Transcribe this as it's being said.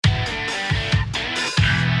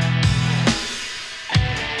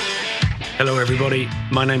Hello, everybody.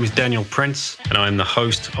 My name is Daniel Prince, and I'm the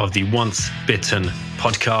host of the Once Bitten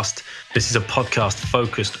podcast. This is a podcast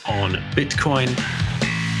focused on Bitcoin.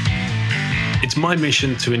 It's my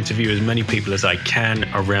mission to interview as many people as I can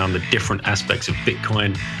around the different aspects of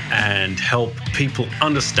Bitcoin and help people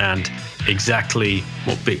understand exactly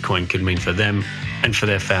what Bitcoin could mean for them and for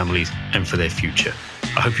their families and for their future.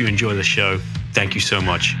 I hope you enjoy the show. Thank you so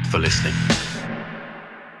much for listening.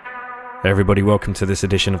 Hey everybody, welcome to this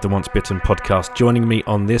edition of the Once Bitten podcast. Joining me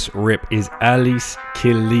on this rip is Alice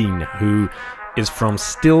Killeen, who is from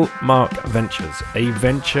Stillmark Ventures, a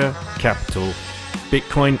venture capital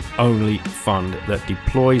Bitcoin-only fund that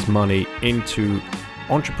deploys money into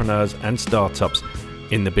entrepreneurs and startups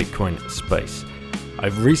in the Bitcoin space.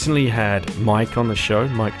 I've recently had Mike on the show,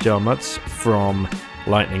 Mike Jarmuts from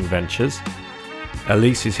Lightning Ventures.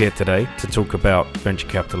 Alice is here today to talk venture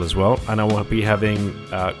capital as well, and I will be having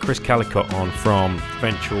Chris Calicott on from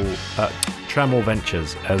Trammell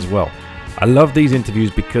Ventures as well. I love these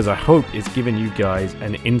interviews because I hope it's giving you guys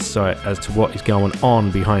an insight as to what is going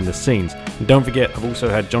on behind the scenes. And don't forget, I've also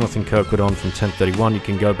had Jonathan Kirkwood on from 1031. You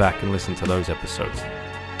can go back and listen to those episodes.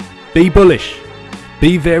 Be bullish.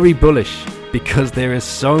 Be very bullish, because there is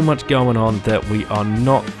so much going on that we are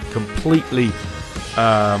not completely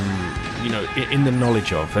in the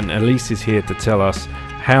knowledge of, and Alice is here to tell us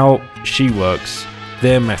how she works,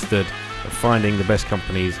 their method of finding the best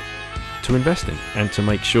companies to invest in and to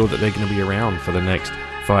make sure that they're going to be around for the next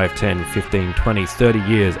 5, 10, 15, 20, 30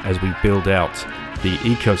 years as we build out the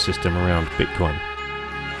ecosystem around Bitcoin.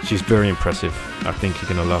 She's very impressive. I think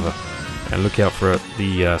you're going to love her, and look out for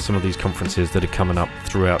some of these conferences that are coming up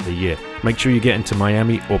throughout the year. Make sure you get into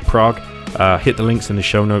Miami or Prague. Hit the links in the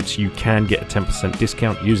show notes. You can get a 10%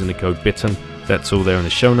 discount using the code BITTEN. That's all there in the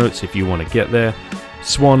show notes if you want to get there.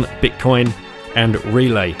 Swan Bitcoin and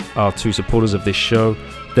Relay are two supporters of this show.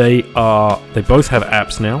 They both have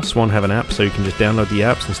apps now. Swan have an app, so you can just download the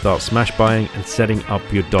apps and start smash buying and setting up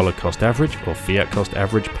your dollar cost average or fiat cost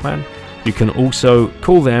average plan. You can also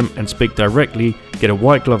call them and speak directly, get a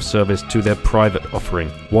white glove service to their private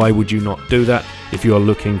offering. Why would you not do that if you are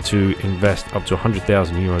looking to invest up to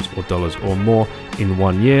 100,000 euros or dollars or more in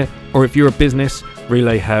 1 year? Or if you're a business,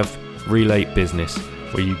 Relay have Relay Business,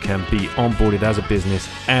 where you can be onboarded as a business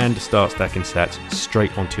and start stacking sats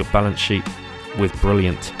straight onto your balance sheet with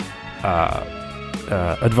brilliant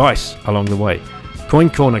advice along the way. Coin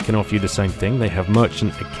Corner can offer you the same thing. They have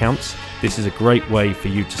merchant accounts. This is a great way for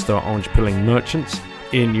you to start orange pilling merchants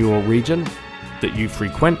in your region that you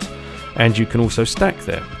frequent, and you can also stack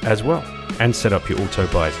there as well and set up your auto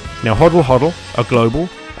buys. Now, HODL are global,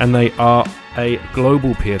 and they are a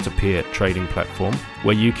global peer-to-peer trading platform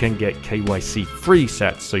where you can get KYC free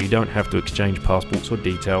sats, so you don't have to exchange passports or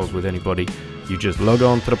details with anybody. You just log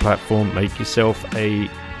on to the platform, make yourself a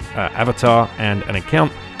avatar and an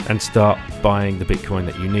account, and start buying the Bitcoin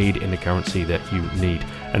that you need in the currency that you need.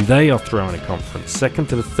 And they are throwing a conference 2nd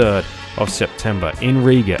to the 3rd of September in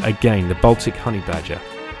Riga, again, the Baltic Honey Badger.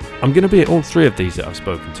 I'm going to be at all three of these that I've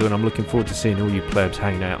spoken to, and I'm looking forward to seeing all you plebs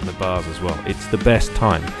hanging out in the bars as well. It's the best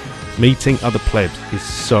time. Meeting other plebs is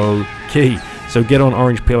so key. So get on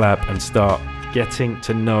Orange Pill app and start getting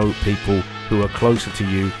to know people who are closer to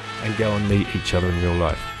you and go and meet each other in real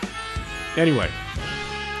life. Anyway,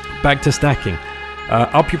 back to stacking.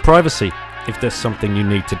 Up your privacy if there's something you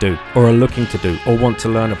need to do or are looking to do or want to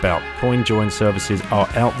learn about. CoinJoin services are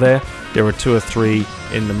out there. There are 2 or 3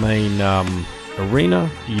 in the main arena.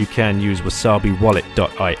 You can use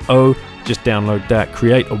wasabiwallet.io. Just download that,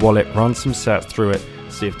 create a wallet, run some sats through it,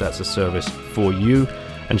 see if that's a service for you.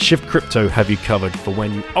 And Shift Crypto have you covered for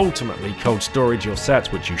when you ultimately cold storage your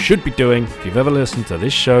sats, which you should be doing. If you've ever listened to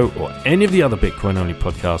this show or any of the other Bitcoin-only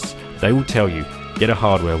podcasts, they will tell you, get a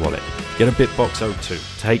hardware wallet. Get a Bitbox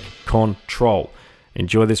O2. Take control.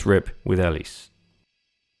 Enjoy this rip with Alice.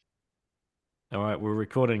 All right, we're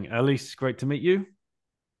recording. Alice, great to meet you.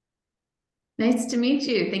 Nice to meet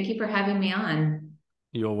you. Thank you for having me on.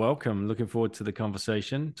 You're welcome. Looking forward to the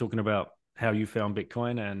conversation, talking about how you found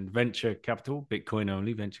Bitcoin and venture capital, Bitcoin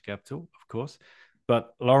only venture capital, of course.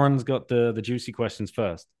 But Lauren's got the juicy questions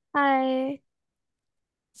first. Hi.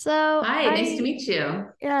 Nice to meet you.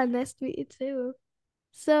 Yeah, nice to meet you too.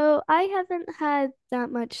 So I haven't had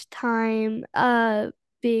that much time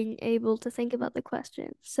being able to think about the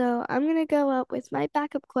question. So I'm gonna go up with my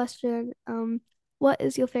backup question. What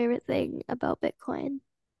is your favorite thing about Bitcoin?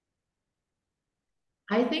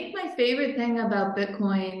 I think my favorite thing about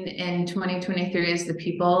Bitcoin in 2023 is the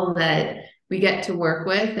people that we get to work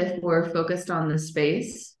with if we're focused on the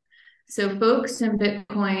space. So folks in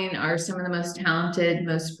Bitcoin are some of the most talented,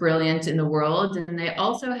 most brilliant in the world. And they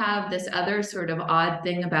also have this other sort of odd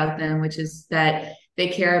thing about them, which is that they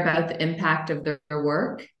care about the impact of their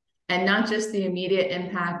work, and not just the immediate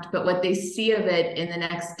impact, but what they see of it in the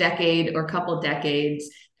next decade or couple decades.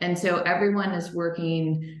 And so everyone is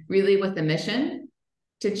working really with a mission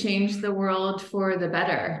to change the world for the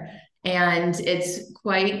better. And it's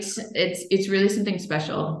really something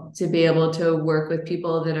special to be able to work with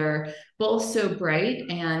people that are both so bright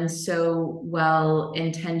and so well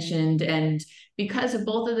intentioned. And because of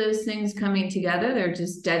both of those things coming together, they're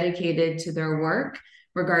just dedicated to their work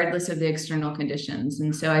regardless of the external conditions.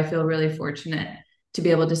 And so I feel really fortunate to be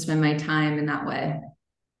able to spend my time in that way.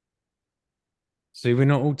 So we're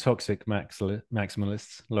not all toxic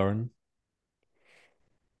maximalists, Lauren.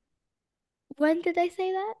 When did I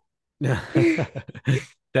say that?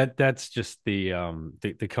 That's just the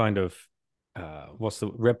kind of what's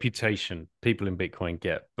the reputation people in Bitcoin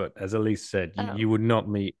get. But as Elise said, Oh. you would not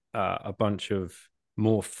meet a bunch of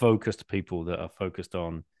more focused people that are focused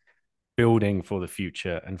on building for the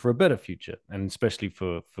future and for a better future, and especially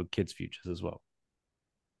for kids' futures as well.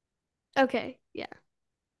 Okay, yeah.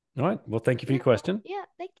 All right. Well, thank you for your question. Yeah,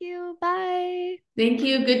 thank you. Bye. Thank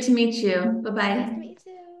you. Good to meet you. Bye-bye. Nice to meet you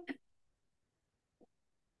too.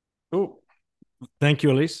 Oh, thank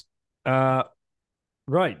you, Elise.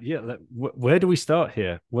 Right. Yeah. Where do we start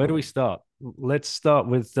here? Where do we start? Let's start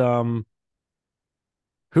with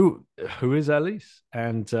who is Elise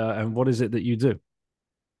and what is it that you do?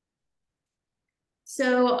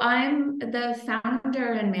 So I'm the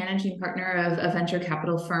founder and managing partner of a venture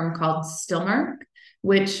capital firm called Stillmark,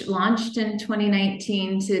 which launched in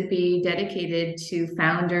 2019 to be dedicated to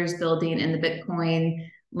founders building in the Bitcoin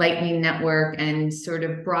Lightning Network and sort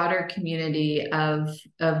of broader community of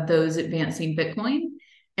those advancing Bitcoin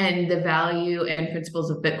and the value and principles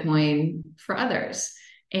of Bitcoin for others.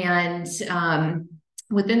 And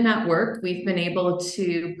within that work, we've been able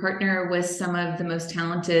to partner with some of the most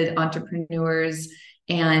talented entrepreneurs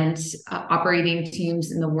and operating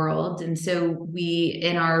teams in the world. And so we,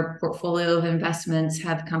 in our portfolio of investments,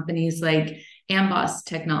 have companies like Amboss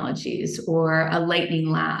Technologies or Lightning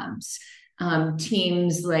Labs,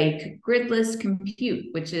 teams like Gridless Compute,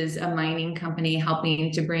 which is a mining company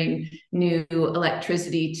helping to bring new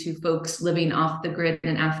electricity to folks living off the grid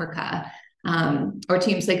in Africa. Or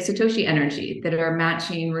teams like Satoshi Energy that are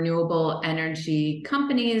matching renewable energy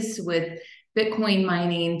companies with Bitcoin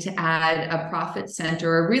mining to add a profit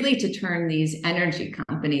center, or really to turn these energy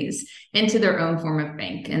companies into their own form of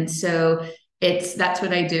bank. And so that's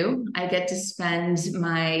what I do. I get to spend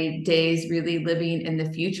my days really living in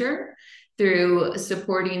the future through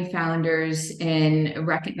supporting founders in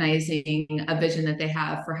recognizing a vision that they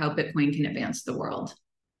have for how Bitcoin can advance the world.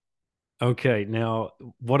 Okay, now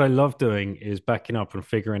what I love doing is backing up and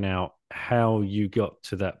figuring out how you got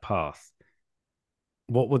to that path.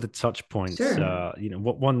 What were the touch points? Sure.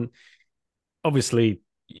 What one? Obviously,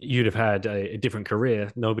 you'd have had a different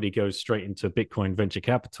career. Nobody goes straight into Bitcoin venture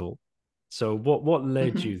capital. So, what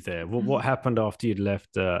led you there? What happened after you'd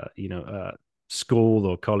left? School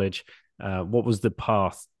or college? What was the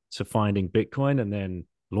path to finding Bitcoin and then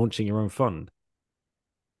launching your own fund?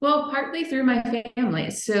 Well, partly through my family.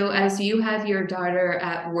 So as you have your daughter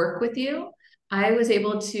at work with you, I was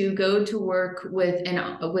able to go to work with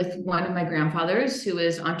one of my grandfathers who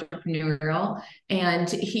is entrepreneurial, and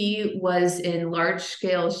he was in large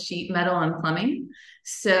scale sheet metal and plumbing.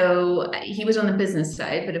 So he was on the business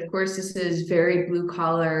side, but of course, this is very blue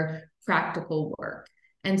collar, practical work.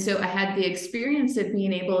 And so I had the experience of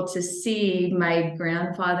being able to see my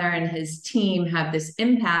grandfather and his team have this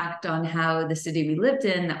impact on how the city we lived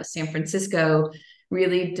in, that was San Francisco,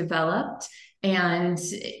 really developed. And,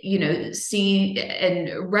 seeing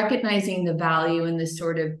and recognizing the value in this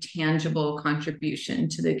sort of tangible contribution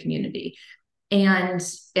to the community. And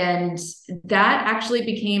that actually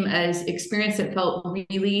became an experience that felt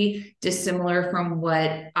really dissimilar from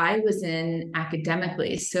what I was in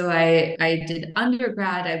academically. So I did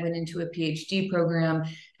undergrad, I went into a PhD program,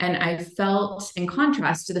 and I felt, in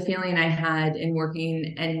contrast to the feeling I had in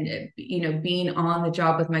working and being on the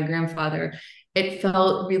job with my grandfather, it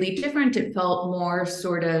felt really different. It felt more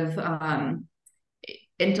sort of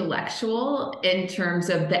intellectual in terms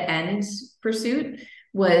of the end pursuit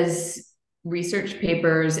was research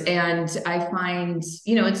papers. And I find,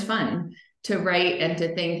 it's fun to write and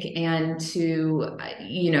to think and to,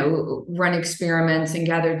 run experiments and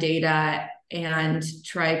gather data and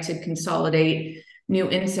try to consolidate new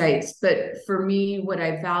insights. But for me, what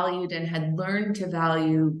I valued and had learned to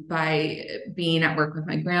value by being at work with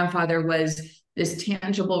my grandfather was this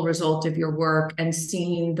tangible result of your work and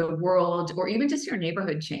seeing the world or even just your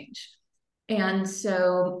neighborhood change. And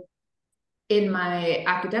so in my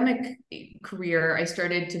academic career, I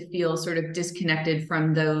started to feel sort of disconnected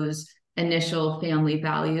from those initial family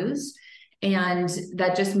values. And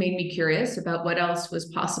that just made me curious about what else was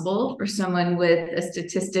possible for someone with a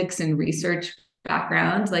statistics and research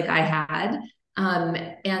background like I had.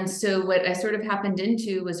 And so what I sort of happened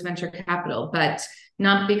into was venture capital, but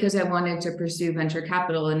not because I wanted to pursue venture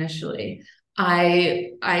capital initially.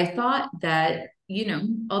 I thought that,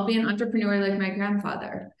 I'll be an entrepreneur like my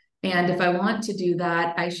grandfather. And if I want to do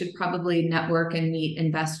that, I should probably network and meet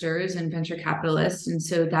investors and venture capitalists. And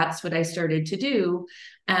so that's what I started to do.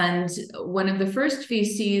 And one of the first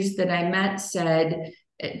VCs that I met said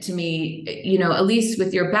to me, Elise,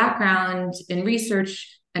 with your background in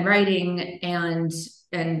research and writing and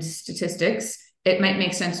statistics, it might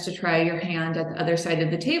make sense to try your hand at the other side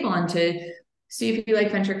of the table and to see if you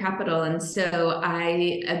like venture capital. And so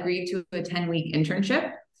I agreed to a 10-week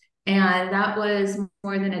internship. And that was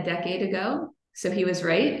more than a decade ago. So he was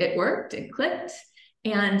right. It worked. It clicked.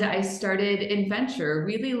 And I started in venture,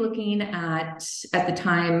 really looking at the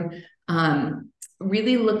time,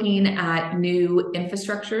 really looking at new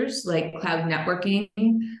infrastructures like cloud networking,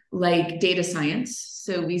 like data science.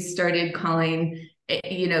 So we started calling,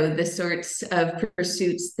 the sorts of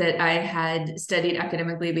pursuits that I had studied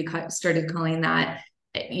academically, we started calling that,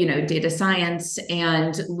 data science,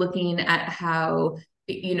 and looking at how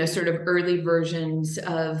sort of early versions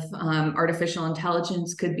of artificial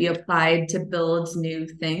intelligence could be applied to build new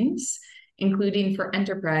things, including for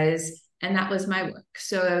enterprise. And that was my work.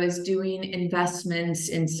 So I was doing investments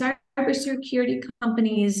in cybersecurity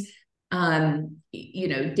companies,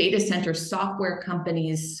 data center software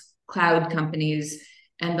companies, cloud companies,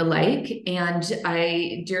 and the like. And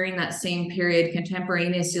during that same period,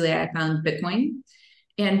 contemporaneously, I found Bitcoin.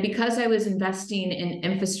 And because I was investing in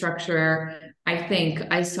infrastructure, I think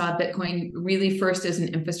I saw Bitcoin really first as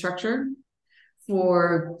an infrastructure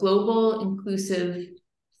for global inclusive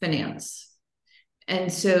finance.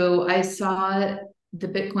 And so I saw the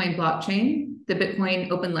Bitcoin blockchain, the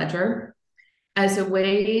Bitcoin open ledger, as a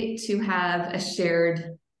way to have a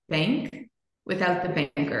shared bank without the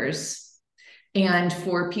bankers. And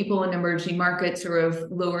for people in emerging markets or of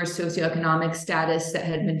lower socioeconomic status that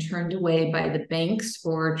had been turned away by the banks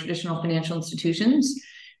or traditional financial institutions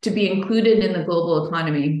to be included in the global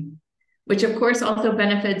economy, which of course also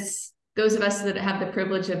benefits those of us that have the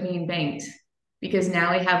privilege of being banked, because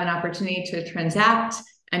now we have an opportunity to transact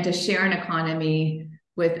and to share an economy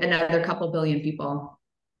with another couple billion people.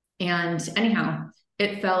 And anyhow,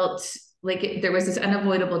 it felt like there was this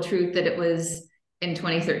unavoidable truth that it was in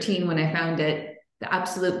 2013 when I found it the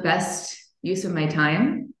absolute best use of my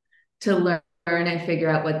time to learn and figure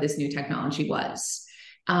out what this new technology was.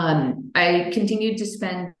 I continued to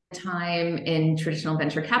spend time in traditional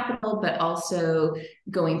venture capital, but also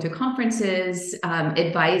going to conferences,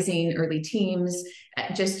 advising early teams,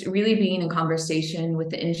 just really being in conversation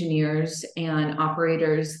with the engineers and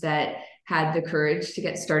operators that had the courage to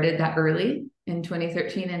get started that early in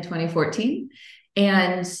 2013 and 2014.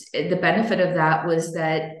 And the benefit of that was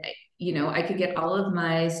that, I could get all of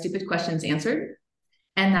my stupid questions answered.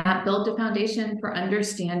 And that built a foundation for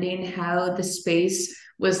understanding how the space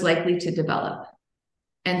was likely to develop.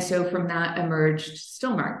 And so from that emerged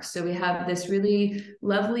Stillmark. So we have this really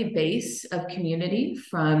lovely base of community,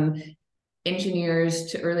 from engineers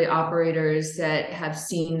to early operators that have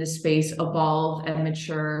seen the space evolve and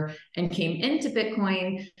mature and came into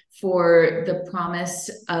Bitcoin for the promise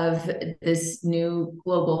of this new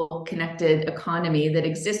global connected economy that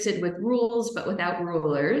existed with rules but without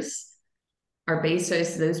rulers. Our base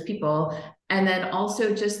is those people. And then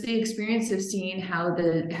also just the experience of seeing how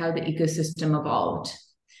the ecosystem evolved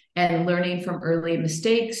and learning from early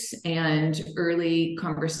mistakes and early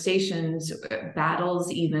conversations,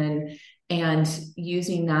 battles even, and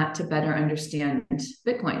using that to better understand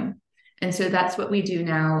Bitcoin. And so that's what we do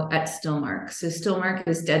now at Stillmark. So Stillmark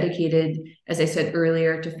is dedicated, as I said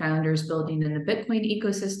earlier, to founders building in the Bitcoin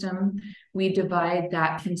ecosystem. We divide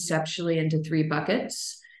that conceptually into 3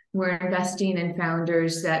 buckets. We're investing in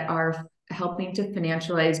founders that are helping to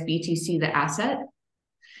financialize BTC, the asset.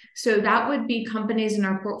 So that would be companies in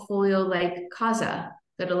our portfolio like Kaza,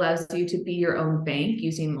 that allows you to be your own bank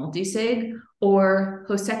using multisig, or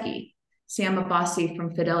Hoseki, Sam Abbasi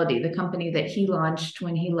from Fidelity, the company that he launched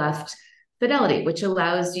when he left Fidelity, which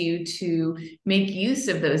allows you to make use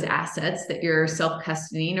of those assets that you're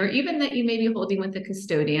self-custodying, or even that you may be holding with the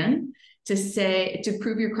custodian, to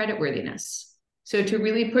prove your creditworthiness. So to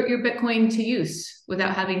really put your Bitcoin to use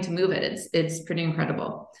without having to move it, it's pretty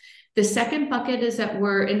incredible. The second bucket is that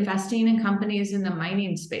we're investing in companies in the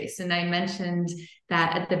mining space. And I mentioned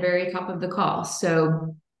that at the very top of the call.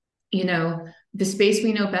 So, the space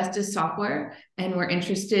we know best is software, and we're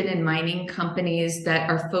interested in mining companies that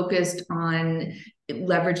are focused on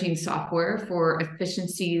leveraging software for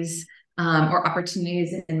efficiencies or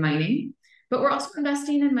opportunities in mining. But we're also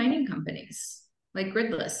investing in mining companies like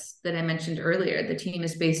Gridless that I mentioned earlier. The team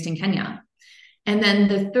is based in Kenya. And then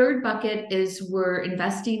the third bucket is we're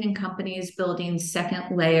investing in companies building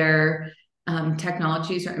second layer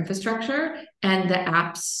technologies or infrastructure, and the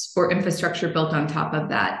apps or infrastructure built on top of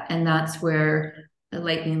that. And that's where the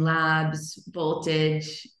Lightning Labs,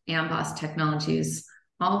 Voltage, Amboss technologies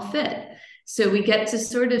all fit. So we get to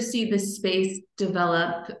sort of see the space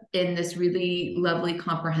develop in this really lovely,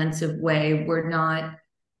 comprehensive way. We're not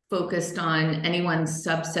focused on any one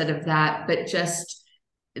subset of that, but just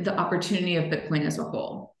the opportunity of Bitcoin as a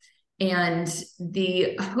whole. And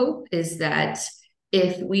the hope is that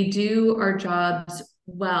if we do our jobs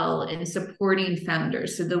well in supporting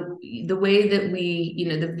founders, so the way that we,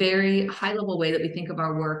 the very high level way that we think of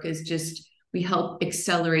our work is just we help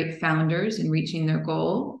accelerate founders in reaching their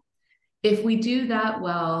goal. If we do that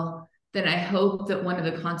well, then I hope that one of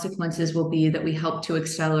the consequences will be that we help to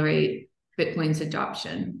accelerate Bitcoin's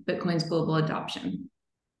adoption, Bitcoin's global adoption.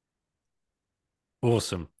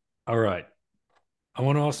 Awesome. All right. I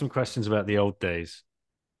want to ask some questions about the old days.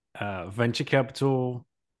 Venture capital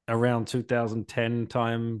around 2010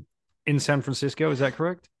 time in San Francisco. Is that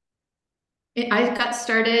correct? I got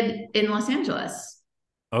started in Los Angeles.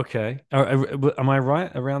 Okay. Am I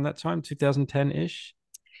right? Around that time, 2010-ish?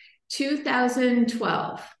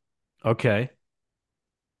 2012. Okay.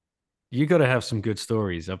 You got to have some good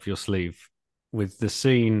stories up your sleeve with the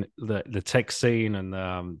scene, the tech scene and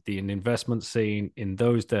the investment scene in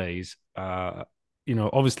those days.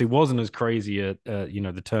 Obviously wasn't as crazy at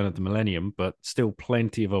the turn of the millennium, but still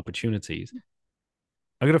plenty of opportunities.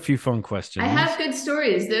 I got a few fun questions. I have good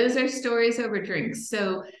stories. Those are stories over drinks.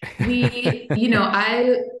 So we,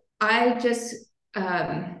 I just,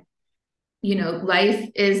 life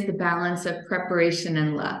is the balance of preparation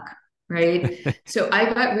and luck, right? So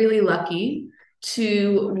I got really lucky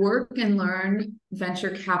to work and learn venture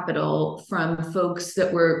capital from folks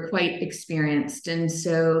that were quite experienced. And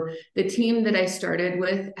so the team that I started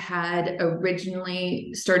with had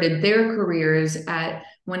originally started their careers at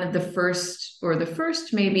one of the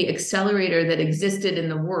first maybe accelerator that existed in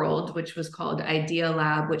the world, which was called Idea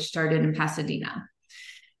Lab, which started in Pasadena.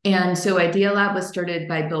 And so Idea Lab was started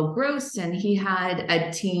by Bill Gross, and he had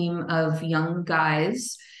a team of young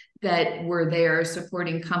guys that were there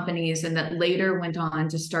supporting companies and that later went on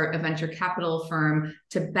to start a venture capital firm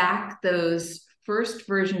to back those first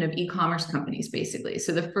version of e-commerce companies, basically.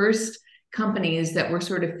 So the first companies that were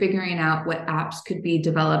sort of figuring out what apps could be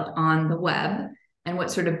developed on the web and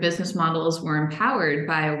what sort of business models were empowered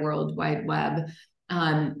by a World Wide Web.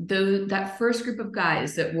 That first group of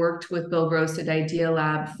guys that worked with Bill Gross at Idea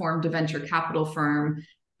Lab formed a venture capital firm.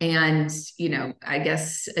 And, I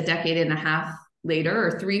guess a decade and a half later,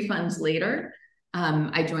 or 3 funds later,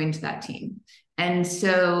 I joined that team. And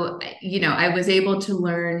so, I was able to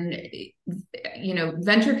learn,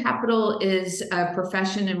 venture capital is a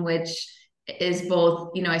profession in which is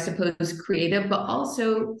both, I suppose, creative, but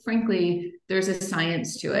also, frankly, there's a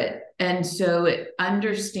science to it. And so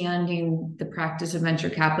understanding the practice of venture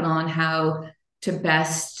capital and how to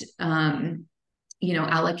best,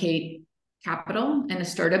 allocate capital in a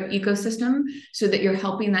startup ecosystem so that you're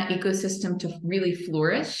helping that ecosystem to really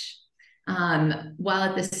flourish, while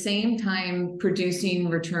at the same time producing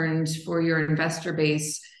returns for your investor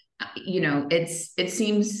base. It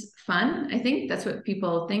seems fun. I think that's what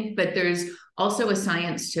people think, but there's also a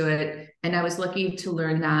science to it. And I was lucky to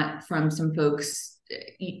learn that from some folks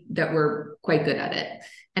that were quite good at it.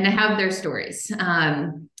 And I have their stories,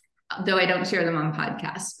 though I don't share them on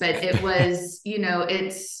podcasts, but it was,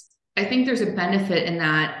 I think there's a benefit in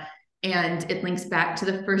that. And it links back to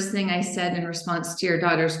the first thing I said in response to your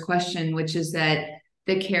daughter's question, which is that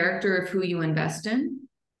the character of who you invest in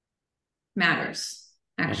matters,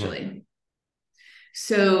 actually. Mm-hmm.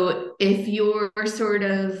 So if you're sort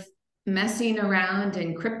of messing around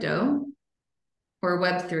in crypto or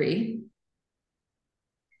Web3,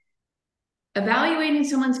 evaluating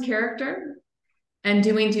someone's character and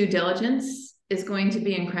doing due diligence is going to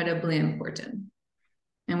be incredibly important.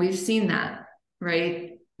 And we've seen that, right?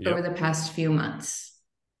 Yep. Over the past few months.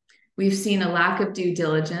 We've seen a lack of due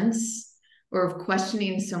diligence or of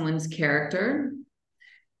questioning someone's character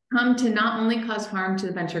come to not only cause harm to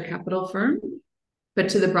the venture capital firm, but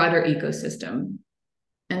to the broader ecosystem.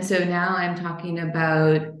 And so now I'm talking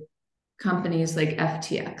about companies like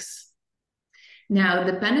FTX. Now,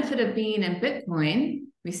 the benefit of being in Bitcoin,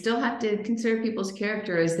 we still have to consider people's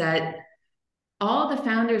character, is that all the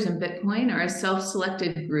founders in Bitcoin are a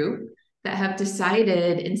self-selected group that have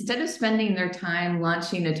decided, instead of spending their time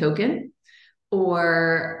launching a token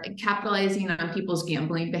or capitalizing on people's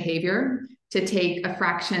gambling behavior, to take a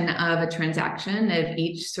fraction of a transaction of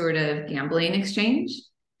each sort of gambling exchange.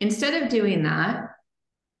 Instead of doing that,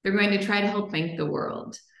 they're going to try to help bank the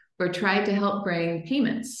world, or try to help bring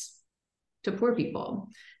payments to poor people,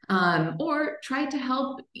 or try to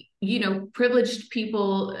help, privileged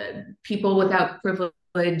people, people without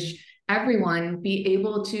privilege, everyone be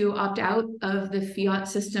able to opt out of the fiat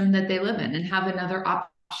system that they live in and have another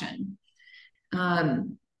option.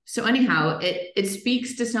 So anyhow, it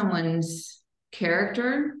speaks to someone's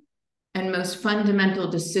character and most fundamental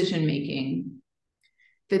decision making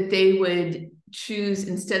that they would choose,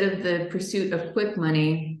 instead of the pursuit of quick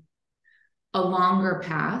money, a longer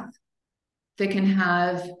path that can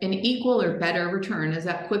have an equal or better return as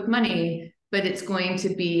that quick money, but it's going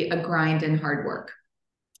to be a grind and hard work.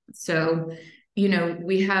 So,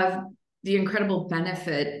 we have the incredible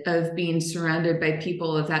benefit of being surrounded by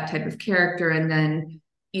people of that type of character. And then,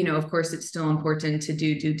 of course, it's still important to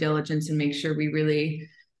do due diligence and make sure we really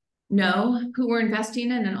know who we're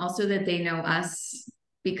investing in, and also that they know us,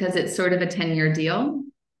 because it's sort of a 10-year deal.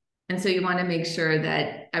 And so you want to make sure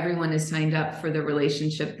that everyone is signed up for the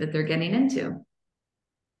relationship that they're getting into.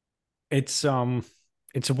 It's a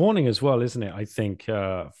warning as well, isn't it? I think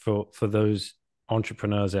for those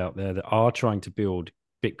entrepreneurs out there that are trying to build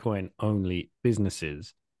Bitcoin only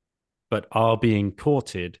businesses, but are being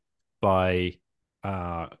courted by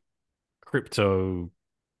crypto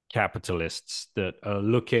capitalists that are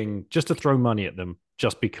looking just to throw money at them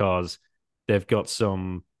just because they've got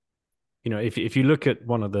some, if you look at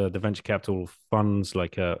one of the venture capital funds,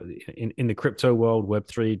 like in the crypto world,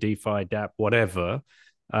 Web3, DeFi, DApp, whatever,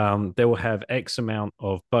 they will have X amount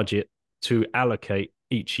of budget to allocate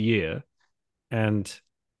each year. And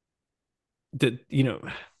they're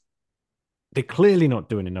clearly not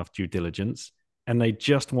doing enough due diligence, and they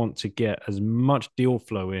just want to get as much deal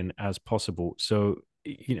flow in as possible. So,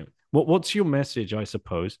 what's your message, I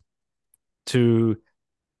suppose, to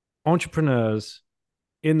entrepreneurs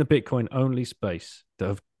in the Bitcoin only space that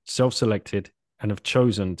have self-selected and have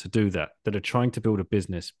chosen to do that are trying to build a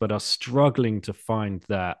business, but are struggling to find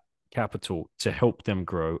that capital to help them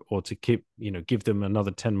grow, or to keep, give them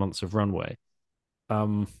another 10 months of runway?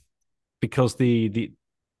 Because the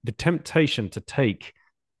temptation to take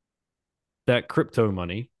that crypto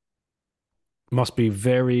money must be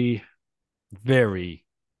very, very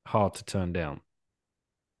hard to turn down.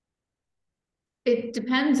 It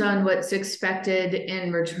depends on what's expected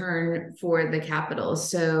in return for the capital.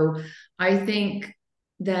 So I think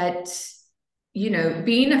that,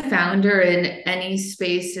 being a founder in any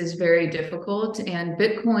space is very difficult. And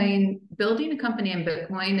building a company in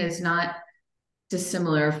Bitcoin is not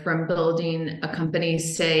dissimilar from building a company,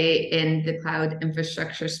 say, in the cloud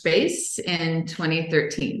infrastructure space in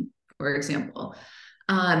 2013, for example.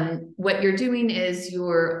 What you're doing is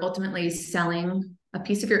you're ultimately selling a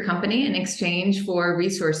piece of your company in exchange for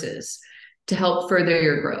resources to help further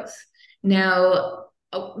your growth. Now,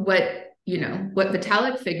 what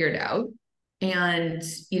Vitalik figured out, and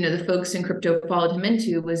the folks in crypto followed him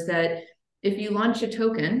into, was that if you launch a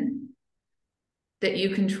token that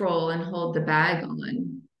you control and hold the bag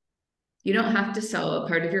on, you don't have to sell a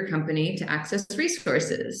part of your company to access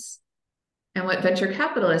resources. And what venture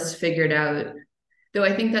capitalists figured out, though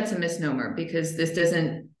I think that's a misnomer because this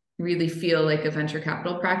doesn't really feel like a venture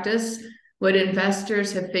capital practice, what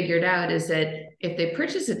investors have figured out is that if they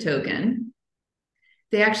purchase a token,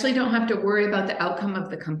 they actually don't have to worry about the outcome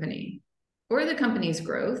of the company or the company's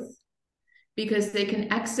growth, because they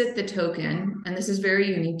can exit the token, and this is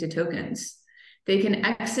very unique to tokens. They can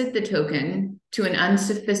exit the token to an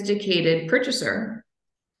unsophisticated purchaser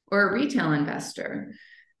or a retail investor.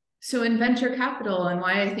 So in venture capital, and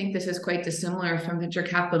why I think this is quite dissimilar from venture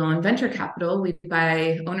capital, in venture capital, we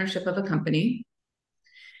buy ownership of a company.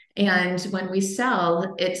 And when we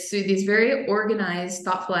sell, it's through these very organized,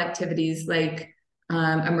 thoughtful activities like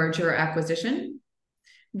a merger or acquisition,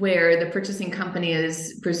 where the purchasing company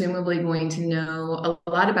is presumably going to know a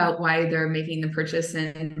lot about why they're making the purchase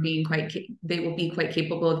and they will be quite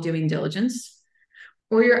capable of doing diligence,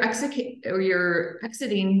 or you're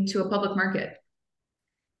exiting to a public market,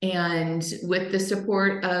 and with the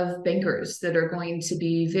support of bankers that are going to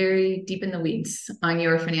be very deep in the weeds on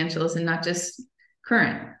your financials, and not just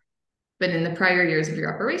current, but in the prior years of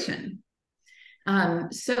your operation.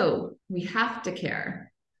 So we have to care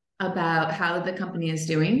about how the company is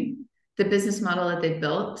doing. the business model that they've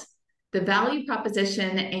built, the value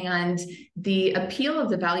proposition, and the appeal of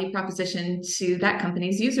the value proposition to that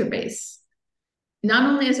company's user base. Not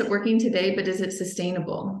only is it working today, but is it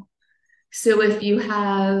sustainable? So if you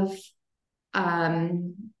have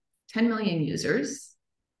 10 million users,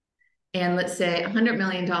 and let's say $100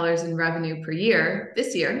 million in revenue per year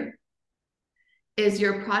this year, is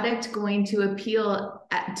your product going to appeal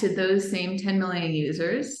to those same 10 million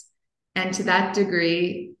users and to that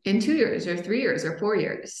degree in 2 years or 3 years or 4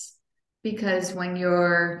 years? Because when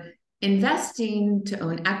you're investing to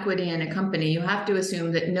own equity in a company, you have to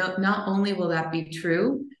assume that not only will that be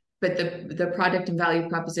true, but the product and value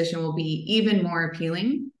proposition will be even more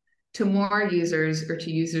appealing to more users, or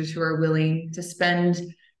to users who are willing to spend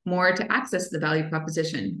more to access the value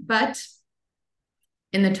proposition. But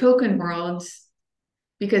in the token world,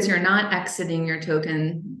 because you're not exiting your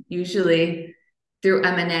token usually through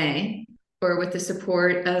M&A or with the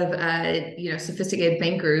support of sophisticated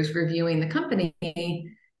bankers reviewing the company,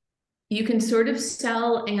 you can sort of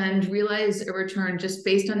sell and realize a return just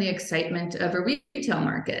based on the excitement of a retail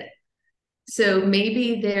market. So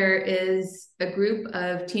maybe there is a group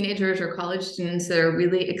of teenagers or college students that are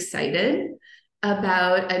really excited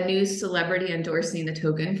about a new celebrity endorsing the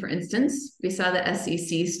token, for instance. We saw the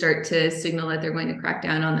SEC start to signal that they're going to crack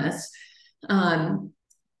down on this.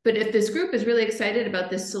 But if this group is really excited about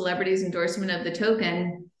this celebrity's endorsement of the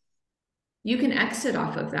token, you can exit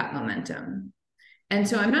off of that momentum. And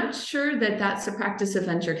so I'm not sure that that's a practice of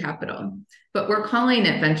venture capital, but we're calling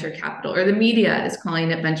it venture capital, or the media is calling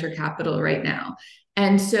it venture capital right now.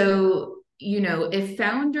 And so, if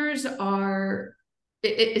founders are,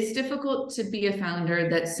 it's difficult to be a founder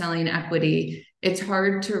that's selling equity. It's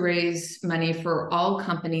hard to raise money for all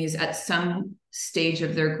companies at some stage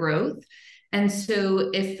of their growth. And so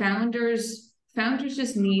if founders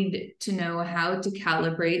just need to know how to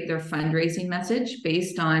calibrate their fundraising message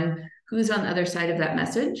based on who's on the other side of that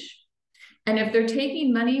message. And if they're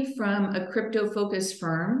taking money from a crypto-focused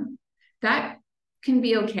firm, that can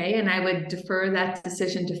be okay. And I would defer that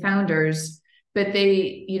decision to founders, but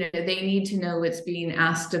they need to know what's being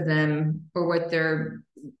asked of them, or what they're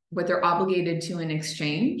obligated to in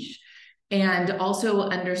exchange, and also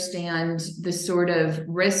understand the sort of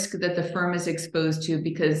risk that the firm is exposed to,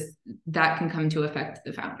 because that can come to affect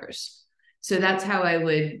the founders. So that's how I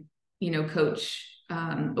would, coach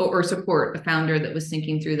or support a founder that was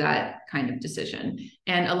thinking through that kind of decision.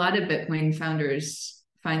 And a lot of Bitcoin founders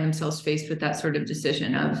find themselves faced with that sort of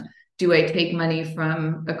decision of, do I take money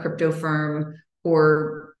from a crypto firm,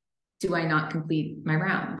 or do I not complete my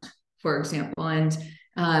round, for example? And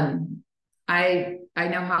I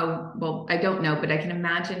know how, well, I don't know, but I can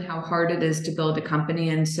imagine how hard it is to build a company.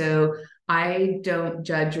 And so I don't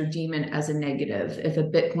judge or deem it as a negative. If a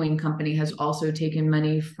Bitcoin company has also taken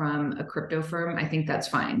money from a crypto firm, I think that's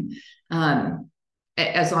fine.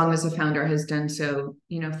 As long as the founder has done so,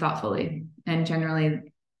 thoughtfully, and generally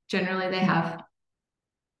they have.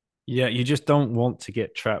 Yeah, you just don't want to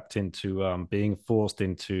get trapped into being forced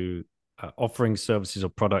into offering services or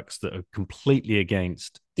products that are completely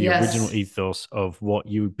against the original ethos of what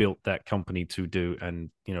you built that company to do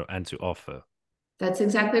and to offer. That's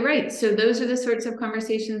exactly right. So those are the sorts of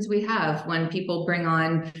conversations we have when people bring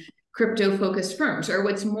on crypto focused firms. Or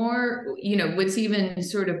what's more, what's even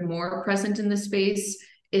sort of more present in the space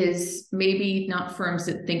is maybe not firms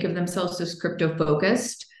that think of themselves as crypto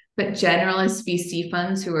focused, but generalist VC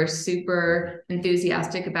funds who are super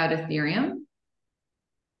enthusiastic about Ethereum,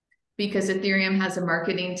 because Ethereum has a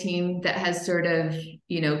marketing team that has sort of,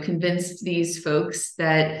 convinced these folks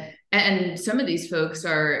that, and some of these folks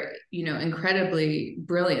are, incredibly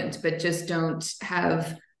brilliant, but just don't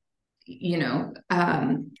have,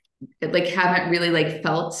 haven't really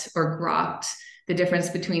felt or grokked the difference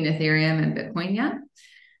between Ethereum and Bitcoin yet.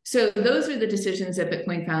 So those are the decisions that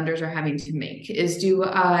Bitcoin founders are having to make, is, do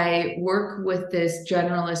I work with this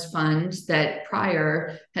generalist fund that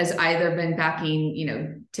prior has either been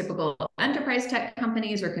backing, typical enterprise tech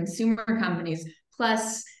companies or consumer companies,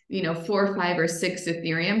 plus, 4, 5, or 6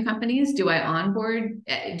 Ethereum companies? Do I onboard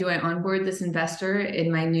this investor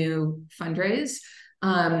in my new fundraise?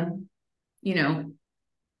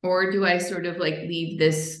 Or do I sort of leave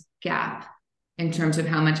this gap in terms of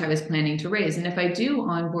how much I was planning to raise? And if I do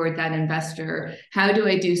onboard that investor, how do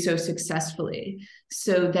I do so successfully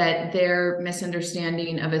so that their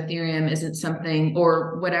misunderstanding of Ethereum isn't something,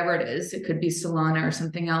 or whatever it is, it could be Solana or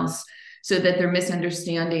something else, so that their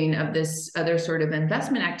misunderstanding of this other sort of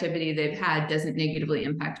investment activity they've had doesn't negatively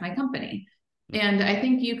impact my company. And I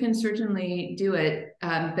think you can certainly do it,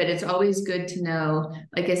 but it's always good to know,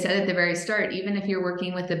 like I said at the very start, even if you're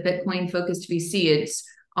working with a Bitcoin focused VC, it's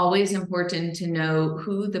always important to know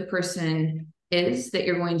who the person is that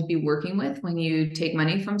you're going to be working with when you take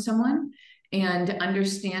money from someone, and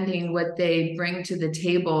understanding what they bring to the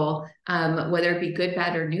table, whether it be good,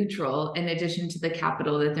 bad, or neutral, in addition to the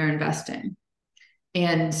capital that they're investing.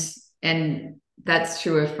 And that's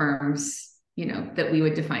true of firms, that we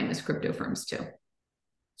would define as crypto firms too.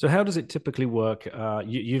 So how does it typically work?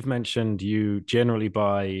 You've mentioned you generally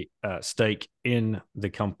buy stake in the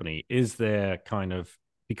company. Is there kind of,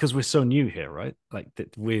 because we're so new here, right? Like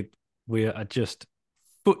that we are just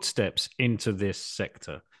footsteps into this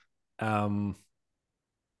sector. There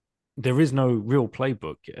is no real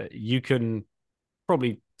playbook. You can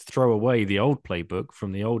probably throw away the old playbook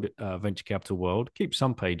from the old venture capital world, keep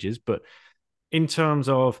some pages, but in terms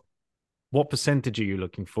of what percentage are you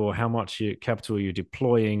looking for? How much capital are you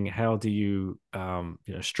deploying? How do you,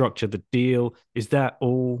 structure the deal? Is that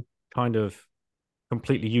all kind of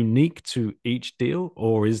completely unique to each deal,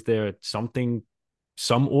 or is there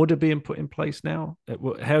some order being put in place now?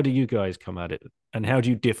 How do you guys come at it, and how do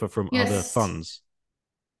you differ from other funds?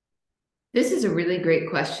 This is a really great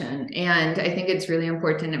question, and I think it's really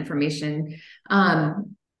important information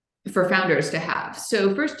for founders to have.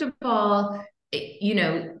 So first of all,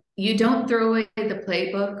 you don't throw away the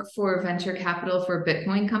playbook for venture capital for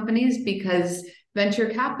Bitcoin companies, because venture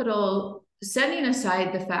capital, setting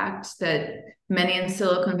aside the fact that many in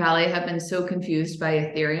Silicon Valley have been so confused by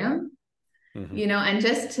Ethereum, and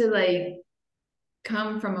just to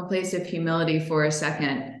come from a place of humility for a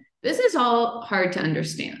second, this is all hard to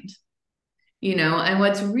understand. And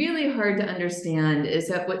what's really hard to understand is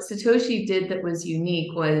that what Satoshi did that was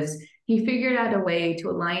unique was he figured out a way to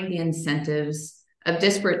align the incentives of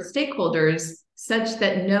disparate stakeholders such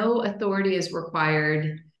that no authority is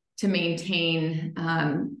required to maintain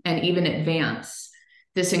and even advance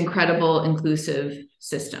this incredible inclusive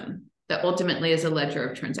system that ultimately is a ledger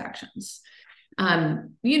of transactions.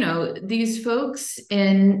 These folks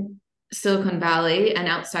in Silicon Valley and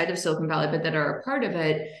outside of Silicon Valley, but that are a part of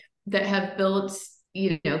it, that have built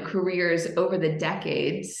careers over the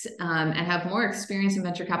decades and have more experience in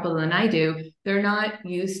venture capital than I do, they're not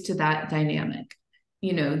used to that dynamic.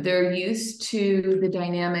 They're used to the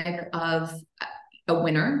dynamic of a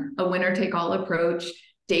winner take all approach,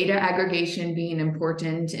 data aggregation being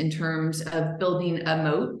important in terms of building a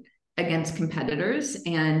moat against competitors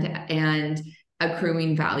and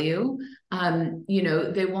accruing value.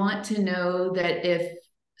 They want to know that if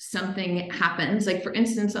something happens, like for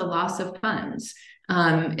instance, a loss of funds,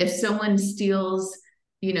 if someone steals,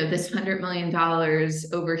 this $100 million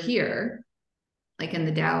over here, like in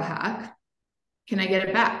the DAO hack, can I get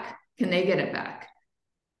it back? Can they get it back?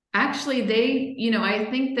 Actually, I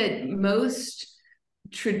think that most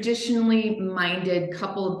traditionally minded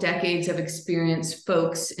couple decades of experience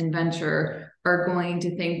folks in venture are going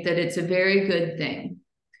to think that it's a very good thing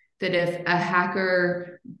that if a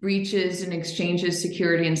hacker breaches an exchange's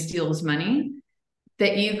security and steals money,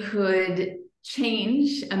 that you could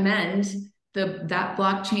amend that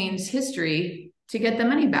blockchain's history to get the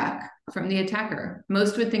money back from the attacker.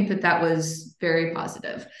 Most would think that that was very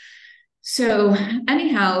positive. So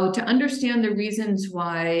anyhow, to understand the reasons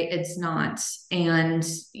why it's not, and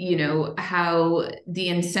how the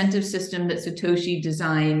incentive system that Satoshi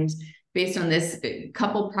designed based on this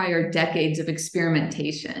couple prior decades of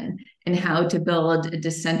experimentation and how to build a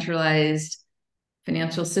decentralized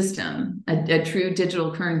financial system, a true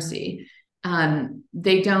digital currency.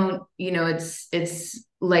 They don't, it's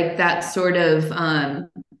like that sort of,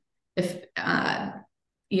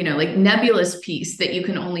 nebulous piece that you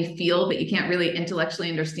can only feel, but you can't really intellectually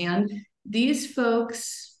understand. These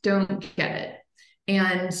folks don't get it.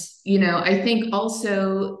 And, I think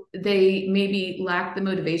also they maybe lack the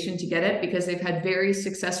motivation to get it because they've had very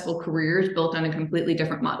successful careers built on a completely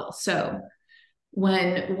different model. So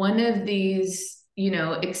when one of these,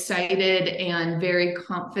 excited and very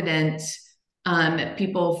confident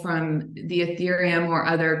people from the Ethereum or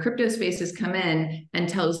other crypto spaces come in and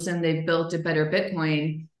tells them they've built a better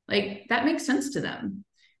Bitcoin, like that makes sense to them.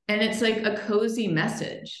 And it's like a cozy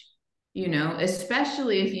message,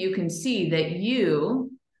 especially if you can see that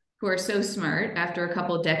you, who are so smart after a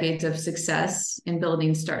couple of decades of success in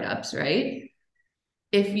building startups, right?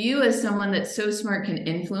 If you as someone that's so smart can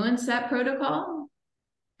influence that protocol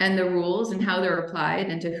and the rules and how they're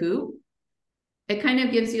applied and to who, it kind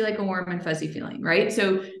of gives you like a warm and fuzzy feeling, right?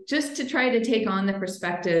 So just to try to take on the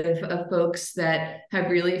perspective of folks that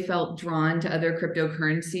have really felt drawn to other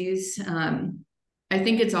cryptocurrencies, I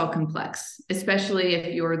think it's all complex, especially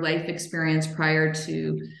if your life experience prior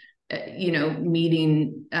to,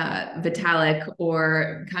 meeting Vitalik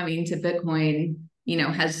or coming to Bitcoin,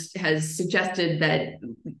 has suggested that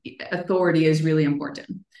authority is really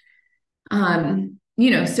important.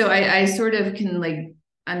 So I sort of can like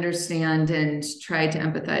understand and try to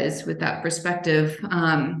empathize with that perspective,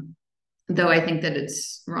 though I think that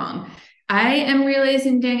it's wrong. I am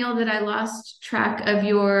realizing, Daniel, that I lost track of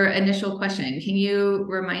your initial question. Can you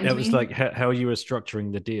remind me? It was like how you were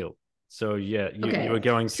structuring the deal. So yeah, you were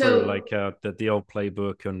going through like the old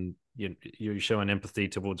playbook, and you're showing empathy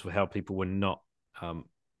towards how people were not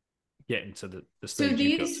getting to the stage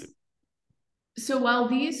you got to. So while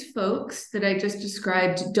these folks that I just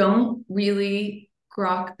described don't really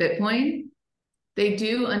grok Bitcoin, they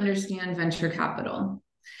do understand venture capital.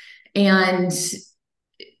 And,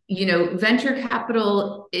 venture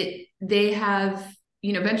capital,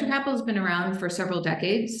 venture capital has been around for several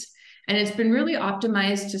decades, and it's been really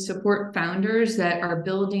optimized to support founders that are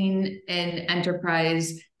building an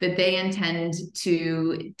enterprise that they intend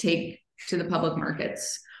to take to the public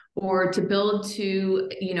markets, or to build to,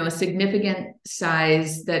 a significant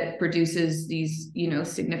size that produces these,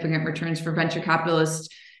 significant returns for venture capitalists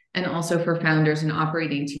and also for founders and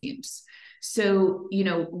operating teams. So,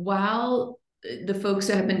 while the folks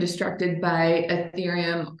that have been distracted by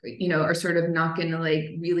Ethereum, are sort of not going to like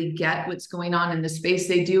really get what's going on in the space,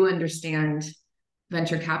 they do understand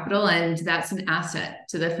venture capital, and that's an asset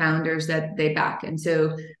to the founders that they back. And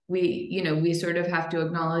so we sort of have to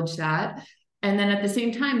acknowledge that. And then at the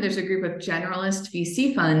same time, there's a group of generalist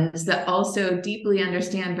VC funds that also deeply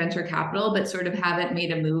understand venture capital, but sort of haven't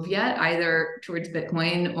made a move yet, either towards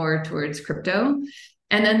Bitcoin or towards crypto.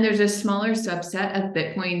 And then there's a smaller subset of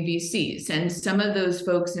Bitcoin VCs. And some of those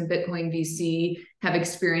folks in Bitcoin VC have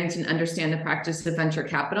experience and understand the practice of venture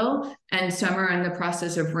capital, and some are in the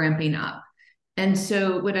process of ramping up. And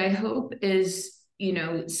so what I hope is,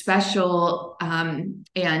 special and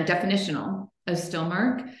definitional of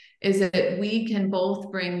Stillmark is that we can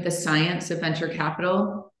both bring the science of venture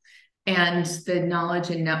capital and the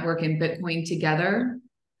knowledge and network in Bitcoin together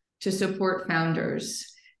to support founders.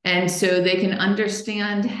 And so they can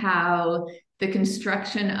understand how the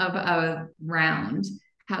construction of a round,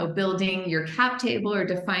 how building your cap table or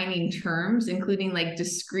defining terms, including like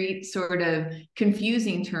discrete sort of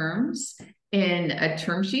confusing terms in a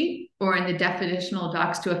term sheet or in the definitional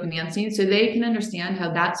docs to a financing, so they can understand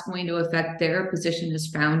how that's going to affect their position as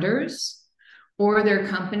founders or their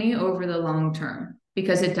company over the long term,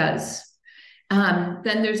 because it does. Then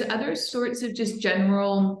there's other sorts of just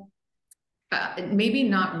general, maybe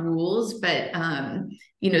not rules, but,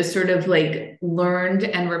 sort of like learned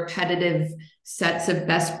and repetitive sets of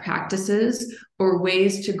best practices or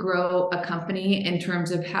ways to grow a company in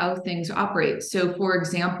terms of how things operate. So for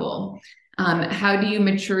example, how do you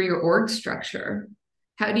mature your org structure?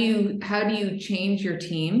 How do you change your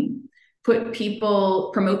team, promote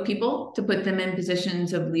people to put them in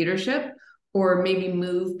positions of leadership, or maybe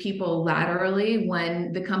move people laterally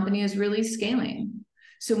when the company is really scaling?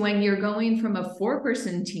 So when you're going from a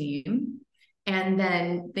 4-person team and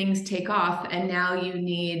then things take off and now you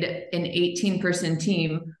need an 18-person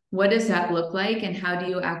team, what does that look like, and how do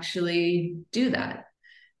you actually do that?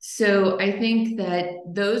 So I think that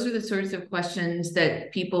those are the sorts of questions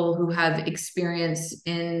that people who have experience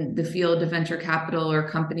in the field of venture capital or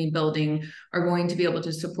company building are going to be able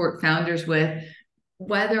to support founders with,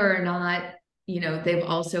 whether or not, they've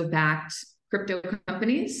also backed crypto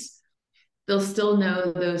companies. They'll still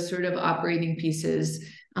know those sort of operating pieces.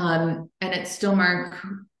 And at Stillmark,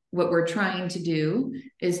 what we're trying to do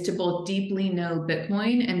is to both deeply know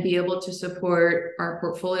Bitcoin and be able to support our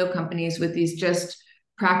portfolio companies with these just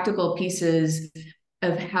practical pieces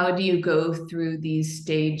of how do you go through these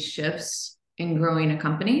stage shifts in growing a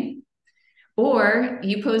company. Or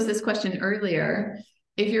you posed this question earlier,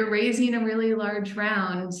 if you're raising a really large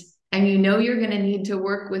round and you're going to need to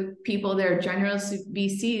work with people that are generalist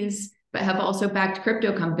VCs, but have also backed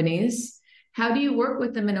crypto companies, how do you work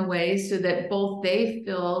with them in a way so that both they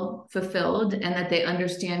feel fulfilled and that they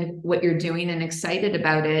understand what you're doing and excited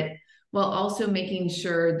about it, while also making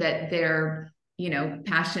sure that their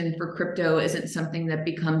passion for crypto isn't something that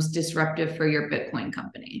becomes disruptive for your Bitcoin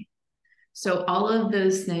company? So all of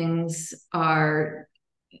those things are,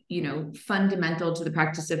 fundamental to the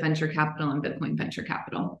practice of venture capital and Bitcoin venture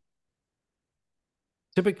capital.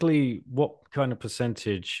 Typically, what kind of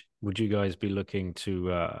percentage would you guys be looking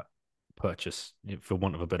to purchase, for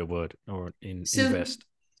want of a better word, or invest?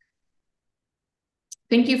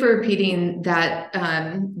 Thank you for repeating that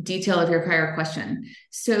detail of your prior question.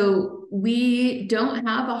 So we don't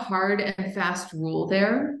have a hard and fast rule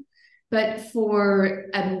there. But for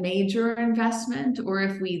a major investment, or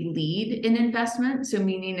if we lead an investment, so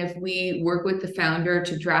meaning if we work with the founder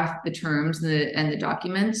to draft the terms and the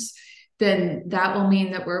documents, then that will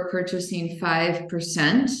mean that we're purchasing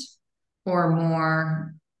 5% or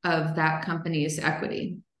more of that company's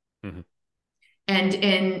equity. Mm-hmm. And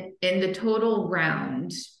in the total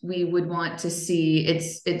round, we would want to see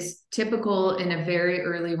it's typical in a very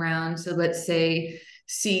early round. So let's say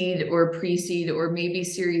seed or pre-seed or maybe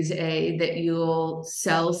series A, that you'll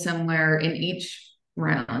sell somewhere in each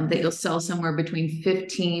round, that you'll sell somewhere between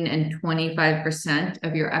 15 and 25%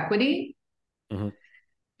 of your equity. Mm-hmm.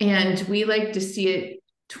 And we like to see it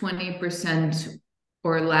 20%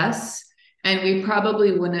 or less. And we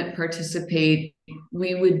probably wouldn't participate.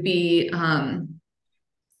 We would be,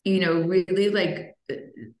 really like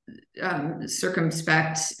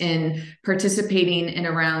circumspect in participating in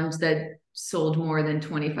a round that sold more than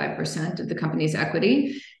 25% of the company's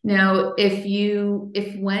equity. Now, if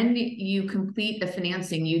when you complete a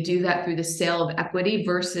financing, you do that through the sale of equity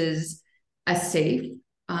versus a SAFE,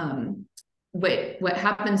 what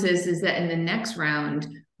happens is that in the next round,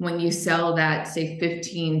 when you sell that, say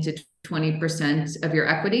 15 to 20% of your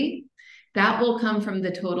equity, that will come from the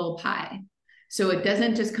total pie. So it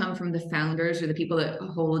doesn't just come from the founders or the people that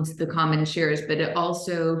holds the common shares, but it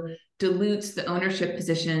also dilutes the ownership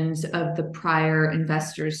positions of the prior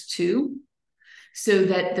investors too, so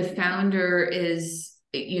that the founder is,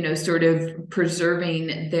 sort of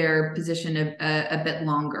preserving their position a bit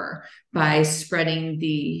longer by spreading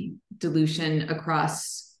the dilution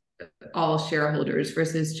across all shareholders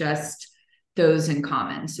versus just those in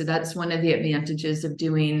common. So that's one of the advantages of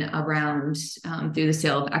doing a round through the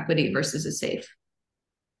sale of equity versus a SAFE.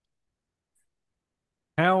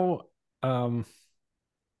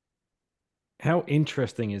 How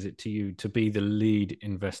interesting is it to you to be the lead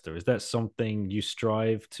investor? Is that something you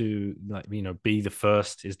strive to, be the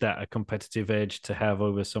first? Is that a competitive edge to have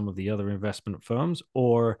over some of the other investment firms?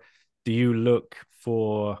 Or do you look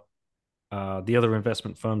for the other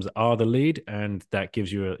investment firms that are the lead, and that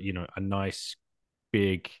gives you a nice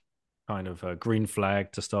big kind of green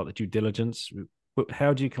flag to start the due diligence?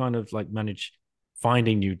 How do you kind of manage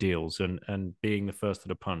finding new deals and being the first to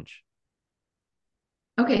the punch?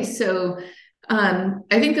 Okay, so I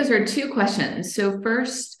think those are two questions. So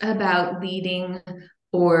first, about leading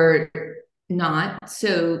or not.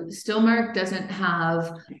 So Stillmark doesn't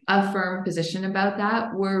have a firm position about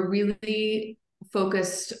that. We're really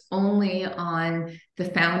focused only on the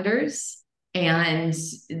founders and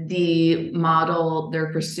the model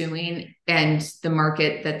they're pursuing and the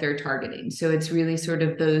market that they're targeting. So it's really sort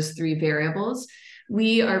of those three variables.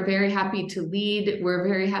 We are very happy to lead. We're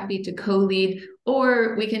very happy to co-lead,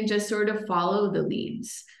 or we can just sort of follow the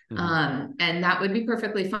leads. Mm-hmm. And that would be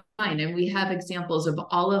perfectly fine. And we have examples of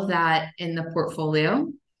all of that in the portfolio.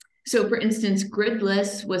 So for instance,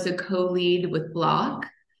 Gridless was a co-lead with Block.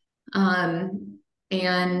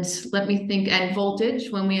 And let me think, and Voltage,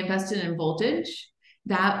 when we invested in Voltage,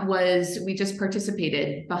 we just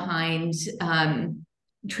participated behind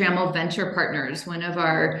Trammell Venture Partners, one of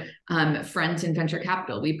our friends in venture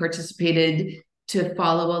capital. We participated to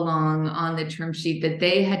follow along on the term sheet that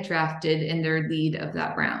they had drafted in their lead of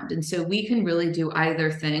that round. And so we can really do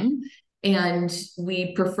either thing. And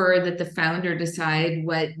we prefer that the founder decide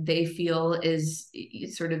what they feel is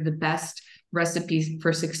sort of the best recipe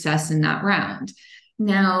for success in that round.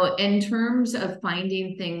 Now, in terms of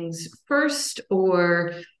finding things first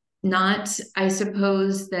or not, I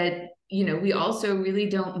suppose that, we also really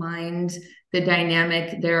don't mind the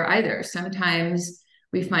dynamic there either. Sometimes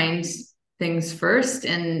we find things first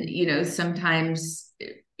and, sometimes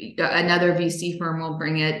another VC firm will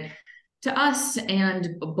bring it to us,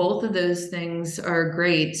 and both of those things are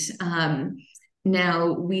great.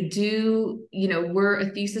 Now we do, we're a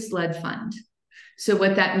thesis-led fund. So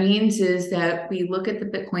what that means is that we look at the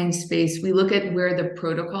Bitcoin space, we look at where the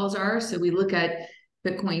protocols are. So we look at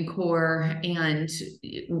Bitcoin Core and,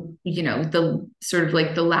 the sort of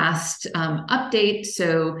the last update.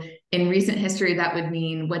 So in recent history, that would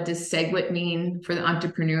mean, what does SegWit mean for the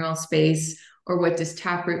entrepreneurial space? Or what does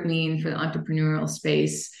Taproot mean for the entrepreneurial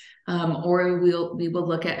space? Or we will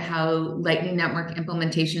look at how Lightning Network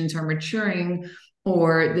implementations are maturing,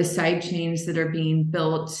 or the side chains that are being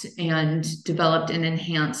built and developed and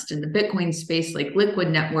enhanced in the Bitcoin space, like Liquid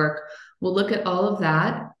Network. We'll look at all of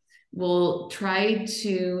that. We'll try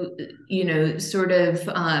to, sort of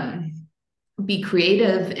be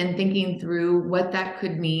creative in thinking through what that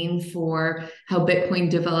could mean for how Bitcoin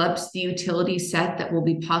develops, the utility set that will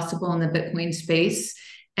be possible in the Bitcoin space,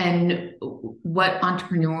 and what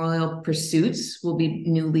entrepreneurial pursuits will be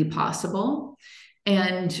newly possible.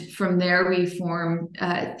 And from there, we form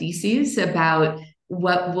theses about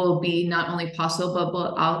what will be not only possible,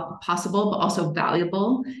 but also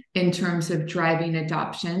valuable in terms of driving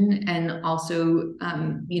adoption and also,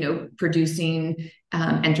 producing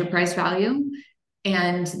enterprise value.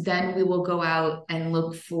 And then we will go out and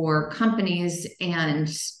look for companies and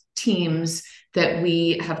teams that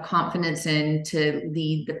we have confidence in to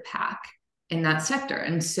lead the pack in that sector.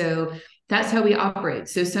 And so that's how we operate.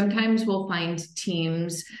 So sometimes we'll find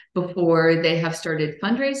teams before they have started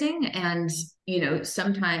fundraising, and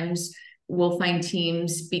sometimes we'll find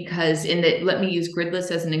teams because let me use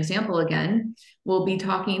Gridless as an example again. We'll be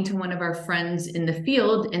talking to one of our friends in the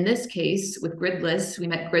field. In this case, with Gridless, we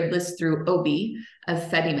met Gridless through Obi of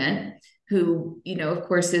Fediment, who, of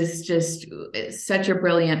course, is just such a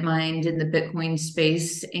brilliant mind in the Bitcoin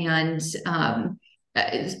space, and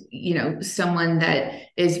someone that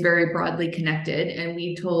is very broadly connected. And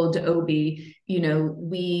we told Obi,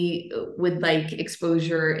 we would like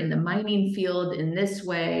exposure in the mining field in this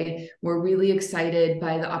way. We're really excited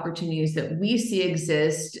by the opportunities that we see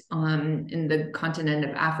exist in the continent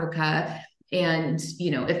of Africa. And,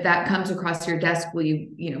 if that comes across your desk, will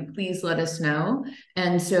you, please let us know.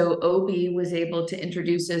 And so Obi was able to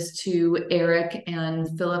introduce us to Eric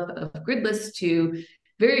and Philip of Gridless, to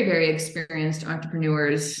very, very experienced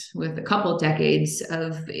entrepreneurs with a couple decades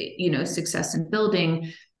of, success in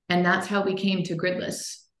building. And that's how we came to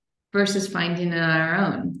Gridless versus finding it on our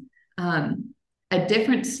own. A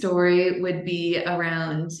different story would be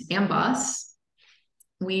around Amboss.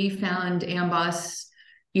 We found Amboss,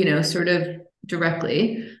 sort of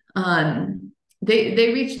directly.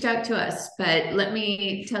 They reached out to us, but let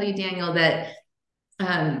me tell you, Daniel, that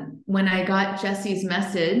when I got Jesse's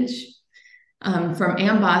message from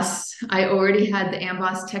Amboss, I already had the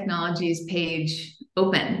Amboss Technologies page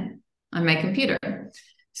open on my computer.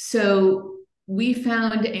 So we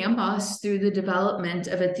found Amboss through the development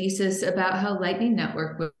of a thesis about how Lightning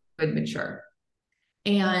Network would mature,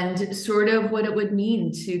 and sort of what it would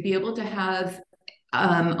mean to be able to have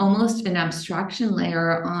almost an abstraction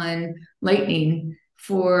layer on Lightning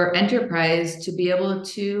for enterprise to be able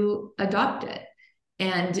to adopt it,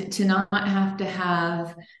 and to not have to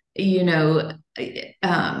have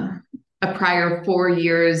a prior 4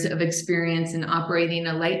 years of experience in operating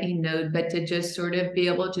a Lightning node, but to just sort of be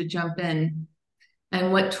able to jump in.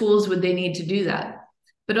 And what tools would they need to do that?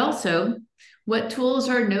 But also, what tools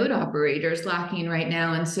are node operators lacking right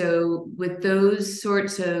now? And so with those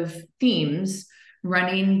sorts of themes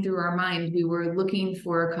running through our mind, we were looking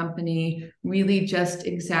for a company really just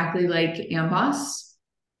exactly like Amboss.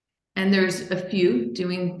 And there's a few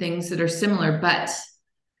doing things that are similar, but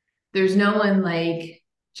there's no one like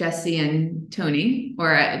Jesse and Tony, or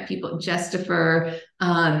Jestifer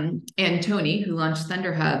and Tony, who launched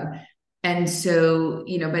ThunderHub. And so,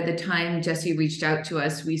 by the time Jesse reached out to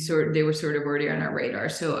us, they were sort of already on our radar.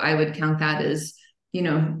 So I would count that as,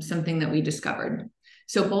 something that we discovered.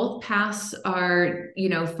 So both paths are,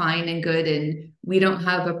 fine and good. And we don't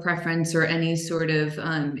have a preference or any sort of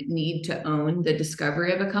need to own the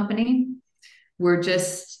discovery of a company. We're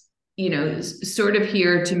just, sort of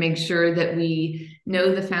here to make sure that we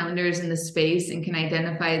know the founders in the space and can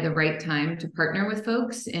identify the right time to partner with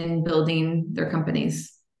folks in building their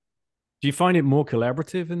companies. Do you find it more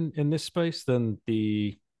collaborative in this space than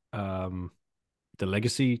the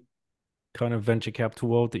legacy kind of venture capital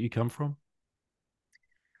world that you come from?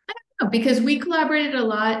 I don't know, because we collaborated a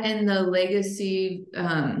lot in the legacy,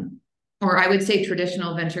 or I would say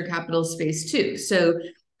traditional venture capital space too. So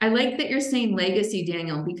I like that you're saying legacy,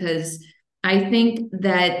 Daniel, because I think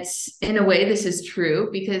that in a way this is true,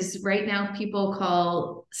 because right now people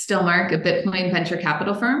call Stillmark a Bitcoin venture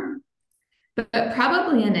capital firm, but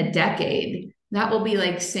probably in a decade, that will be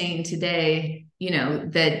like saying today,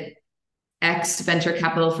 that X venture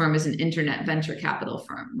capital firm is an internet venture capital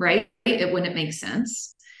firm, right? It wouldn't make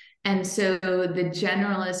sense. And so the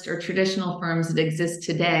generalist or traditional firms that exist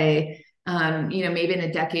today, maybe in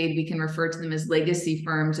a decade, we can refer to them as legacy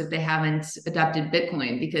firms if they haven't adopted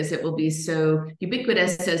Bitcoin, because it will be so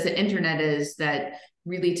ubiquitous as the internet is, that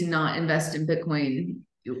really to not invest in Bitcoin,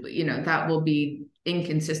 that will be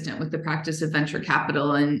inconsistent with the practice of venture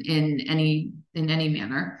capital in any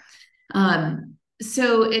manner.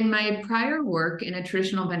 So in my prior work in a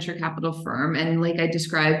traditional venture capital firm, and like I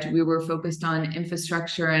described, we were focused on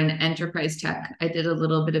infrastructure and enterprise tech. I did a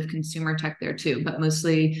little bit of consumer tech there too, but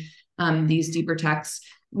mostly these deeper techs.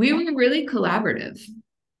 We were really collaborative,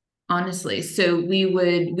 honestly. So we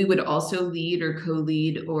would also lead or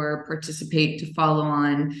co-lead or participate to follow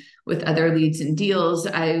on with other leads and deals.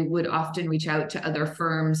 I would often reach out to other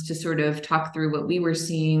firms to sort of talk through what we were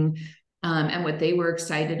seeing. and what they were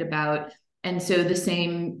excited about. And so the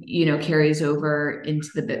same, carries over into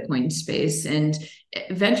the Bitcoin space. And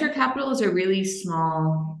venture capital is a really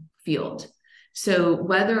small field. So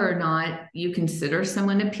whether or not you consider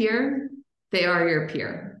someone a peer, they are your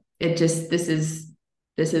peer. This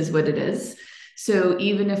is what it is. So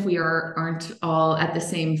even if we aren't all at the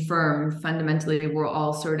same firm, fundamentally, we're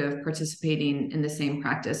all sort of participating in the same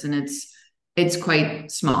practice, and it's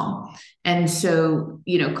quite small. And so,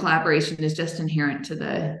 collaboration is just inherent to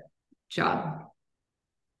the job.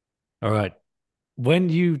 All right. When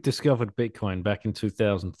you discovered Bitcoin back in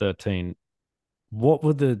 2013, what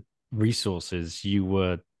were the resources you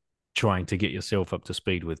were trying to get yourself up to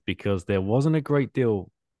speed with? Because there wasn't a great deal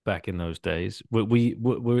back in those days. Were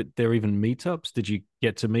there even meetups? Did you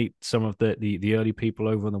get to meet some of the early people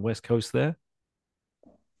over on the West Coast there?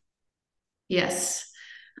 Yes.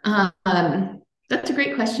 That's a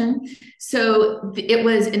great question. So it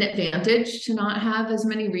was an advantage to not have as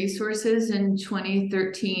many resources in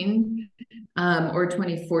 2013 or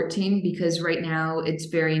 2014, because right now it's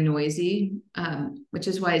very noisy, which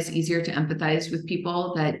is why it's easier to empathize with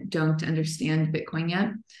people that don't understand Bitcoin yet.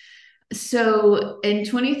 So in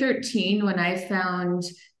 2013, when I found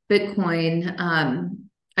Bitcoin,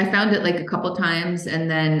 I found it like a couple times,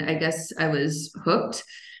 and then I guess I was hooked.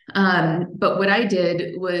 But what I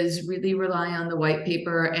did was really rely on the white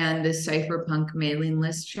paper and the cypherpunk mailing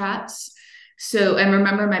list chats. So, and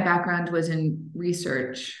remember, my background was in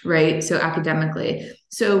research, right? So academically.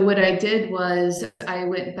 So what I did was I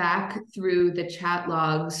went back through the chat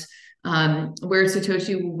logs where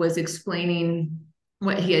Satoshi was explaining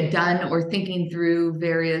what he had done or thinking through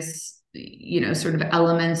various, sort of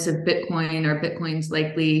elements of Bitcoin or Bitcoin's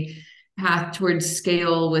likely path towards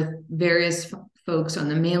scale with various folks on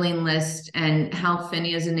the mailing list, and Hal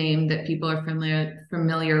Finney is a name that people are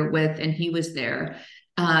familiar with, and he was there.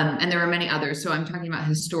 And there were many others. So I'm talking about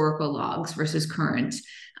historical logs versus current.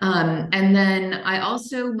 And then I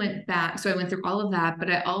also went back. So I went through all of that, but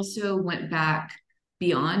I also went back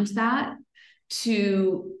beyond that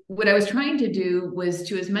to what I was trying to do was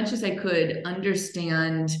to, as much as I could,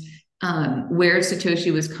 understand where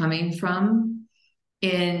Satoshi was coming from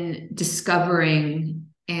in discovering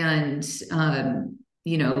and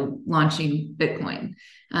launching Bitcoin.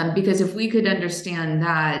 Because if we could understand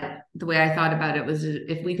that, the way I thought about it was,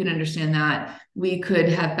 if we could understand that, we could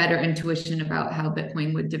have better intuition about how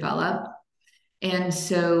Bitcoin would develop. And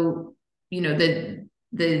so,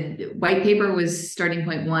 the white paper was starting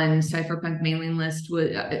point one, cypherpunk mailing list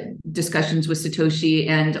with discussions with Satoshi,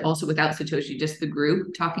 and also without Satoshi, just the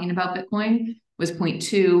group talking about Bitcoin was point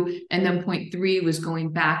two. And then point three was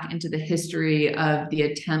going back into the history of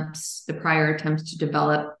the prior attempts to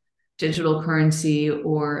develop digital currency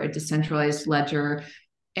or a decentralized ledger.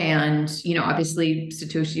 And, obviously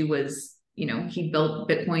Satoshi was, he built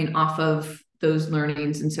Bitcoin off of those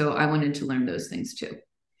learnings. And so I wanted to learn those things too.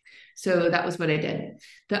 So that was what I did.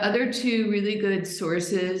 The other two really good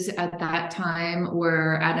sources at that time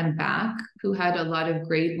were Adam Back, who had a lot of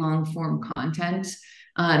great long form content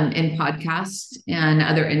in podcasts and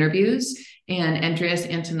other interviews, and Andreas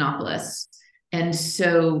Antonopoulos. And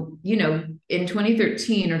so, in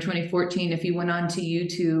 2013 or 2014, if you went onto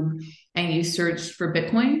YouTube and you searched for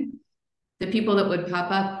Bitcoin, the people that would pop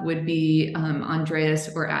up would be Andreas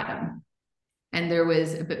or Adam. And there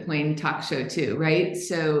was a Bitcoin talk show too, right?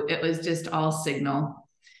 So it was just all signal.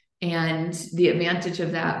 And the advantage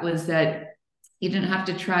of that was that you didn't have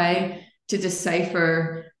to try to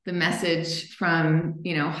decipher the message from,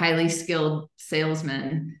 highly skilled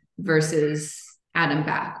salesmen versus Adam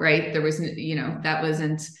Back, right? There was, that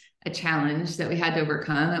wasn't a challenge that we had to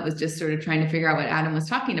overcome. It was just sort of trying to figure out what Adam was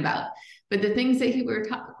talking about. But the things that he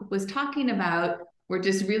was talking about were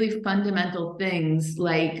just really fundamental things,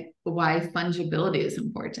 like why fungibility is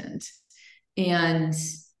important. And,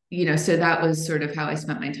 so that was sort of how I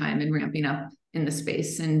spent my time in ramping up in the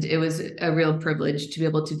space. And it was a real privilege to be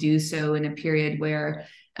able to do so in a period where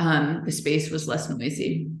the space was less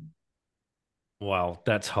noisy. Wow,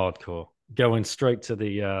 that's hardcore. Going straight to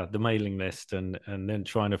the mailing list and then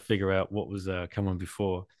trying to figure out what was coming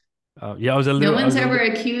before. I was a little. No one's ever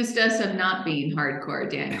accused us of not being hardcore,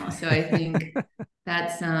 Daniel. So I think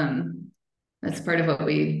that's part of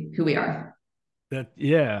who we are.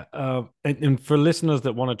 And for listeners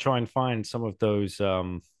that want to try and find some of those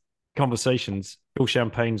conversations, Phil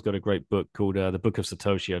Champagne's got a great book called The Book of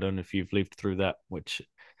Satoshi. I don't know if you've lived through that, which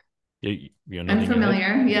you're not. I'm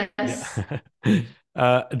familiar. Yes.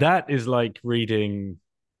 That is like reading.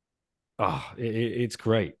 It's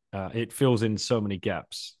great. It fills in so many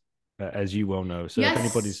gaps, as you well know. So yes. if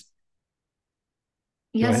anybody's.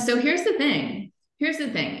 Yes. So here's the thing. Here's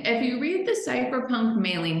the thing. If you read the cypherpunk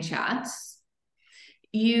mailing chats,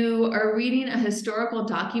 you are reading a historical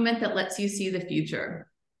document that lets you see the future.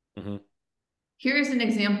 Mm-hmm. Here's an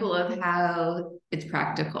example of how it's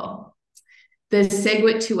practical. The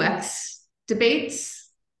SegWit 2x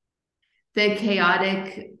debates, the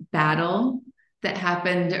chaotic battle that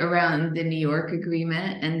happened around the New York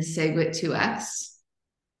Agreement and SegWit 2x,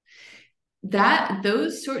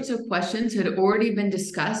 those sorts of questions had already been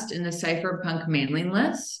discussed in the cypherpunk mailing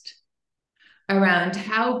list around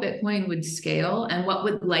how Bitcoin would scale and what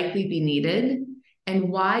would likely be needed and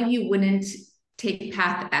why you wouldn't take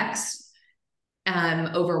path X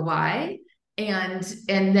over Y, and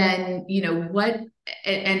then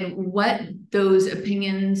what those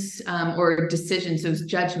opinions or decisions, those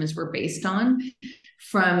judgments were based on,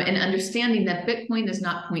 from an understanding that Bitcoin is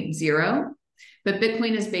not 0.0, but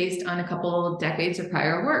Bitcoin is based on a couple of decades of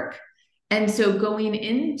prior work. And so going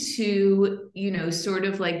into, sort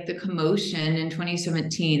of like the commotion in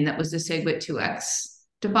 2017, that was the SegWit 2x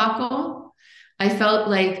debacle, I felt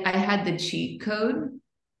like I had the cheat code,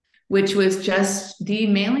 which was just the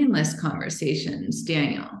mailing list conversations,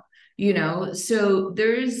 Daniel. So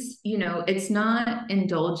there's, it's not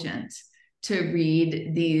indulgent to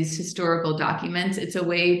read these historical documents. It's a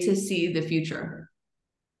way to see the future.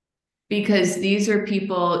 Because these are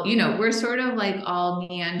people, we're sort of like all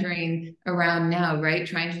meandering around now, right?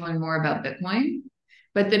 Trying to learn more about Bitcoin.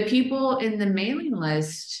 But the people in the mailing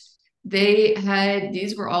list,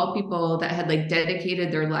 these were all people that had like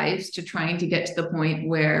dedicated their lives to trying to get to the point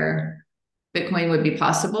where Bitcoin would be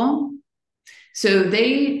possible. So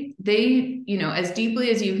they, as deeply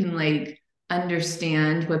as you can like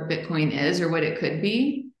understand what Bitcoin is or what it could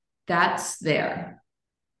be, that's there.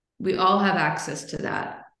 We all have access to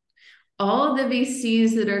that. All of the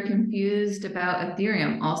VCs that are confused about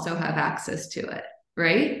Ethereum also have access to it,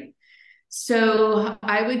 right? So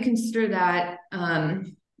I would consider that, a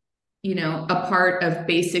part of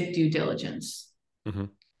basic due diligence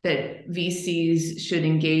that VCs should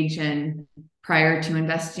engage in prior to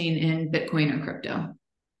investing in Bitcoin or crypto.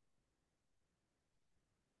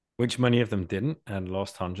 Which many of them didn't, and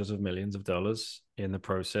lost hundreds of millions of dollars in the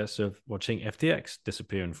process of watching FTX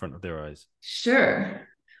disappear in front of their eyes. Sure.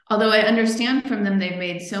 Although I understand from them, they've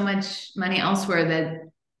made so much money elsewhere that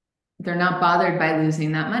they're not bothered by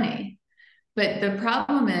losing that money. But the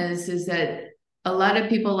problem is that a lot of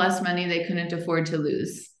people lost money they couldn't afford to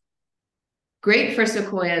lose. Great for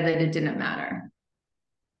Sequoia that it didn't matter.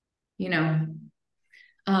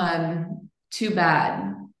 Too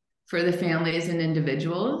bad for the families and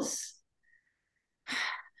individuals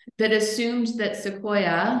that assumed that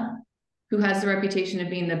Sequoia, who has the reputation of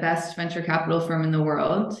being the best venture capital firm in the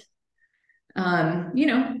world, I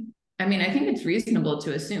think it's reasonable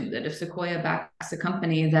to assume that if Sequoia backs a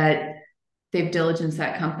company, that they've diligenced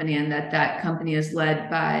that company and that company is led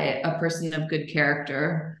by a person of good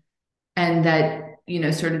character, and that,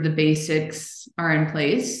 sort of the basics are in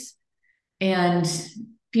place. And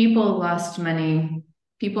people lost money,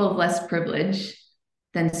 people of less privilege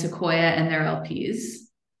than Sequoia and their LPs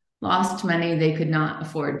lost money they could not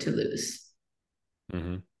afford to lose.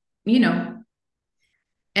 Mm-hmm.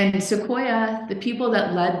 And Sequoia, the people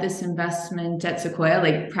that led this investment at Sequoia,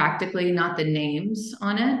 like practically not the names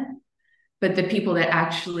on it, but the people that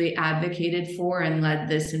actually advocated for and led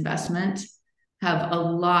this investment, have a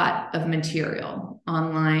lot of material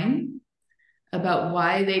online about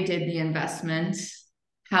why they did the investment,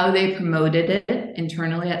 how they promoted it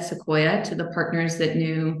internally at Sequoia to the partners that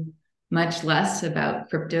knew much less about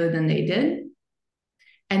crypto than they did,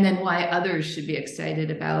 and then why others should be excited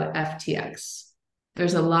about FTX.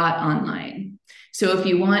 There's a lot online. So if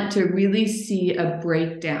you want to really see a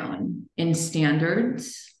breakdown in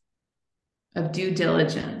standards of due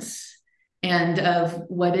diligence and of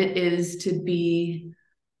what it is to be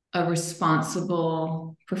a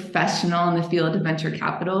responsible professional in the field of venture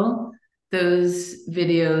capital, those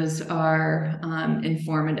videos are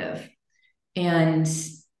informative. And,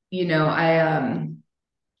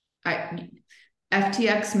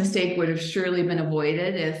 FTX mistake would have surely been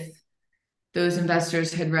avoided if those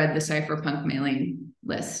investors had read the cypherpunk mailing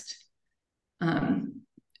list,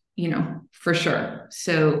 for sure.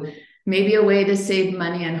 So maybe a way to save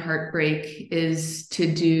money and heartbreak is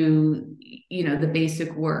to do, the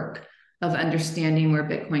basic work of understanding where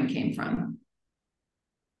Bitcoin came from.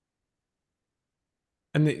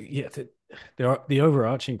 And the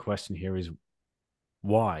overarching question here is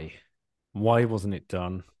why? Why wasn't it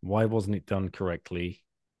done? Why wasn't it done correctly?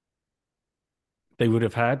 They would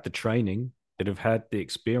have had the training, they'd have had the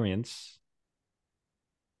experience.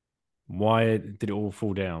 Why did it all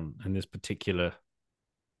fall down in this particular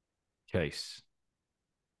case?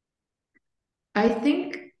 I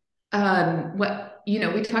think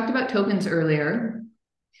we talked about tokens earlier.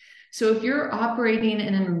 So if you're operating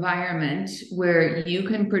in an environment where you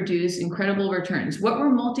can produce incredible returns, what were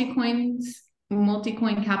multi-coin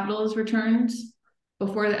capital's returns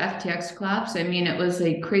before the FTX collapse? I mean, it was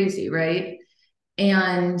like crazy, right?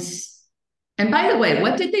 And by the way,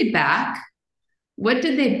 what did they back? What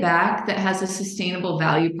did they back that has a sustainable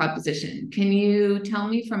value proposition? Can you tell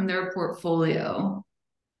me from their portfolio,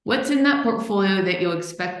 what's in that portfolio that you'll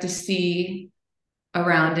expect to see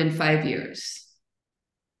around in 5 years?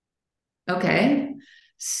 Okay.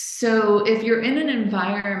 So if you're in an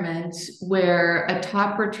environment where a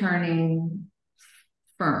top returning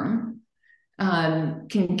firm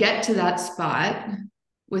can get to that spot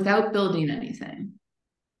without building anything,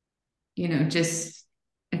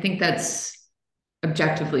 I think that's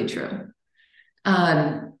objectively true.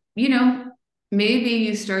 Maybe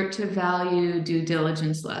you start to value due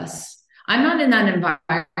diligence less. I'm not in that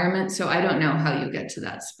environment, so I don't know how you get to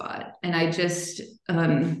that spot. And I just,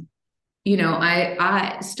 I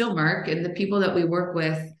still Mark and the people that we work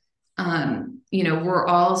with, we're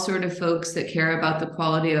all sort of folks that care about the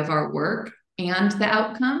quality of our work and the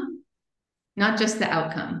outcome, not just the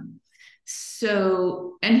outcome.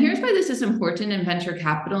 So, and here's why this is important in venture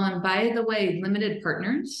capital. And by the way, limited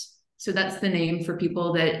partners, so that's the name for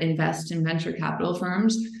people that invest in venture capital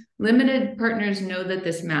firms, limited partners know that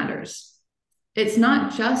this matters. It's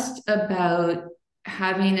not just about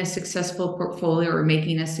having a successful portfolio or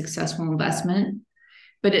making a successful investment,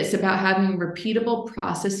 but it's about having repeatable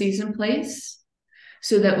processes in place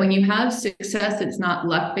so that when you have success, it's not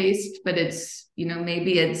luck-based, but it's,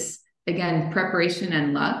 maybe it's, again, preparation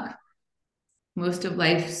and luck. Most of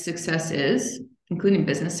life's success is, including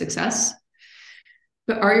business success.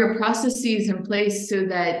 But are your processes in place so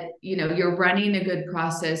that, you're running a good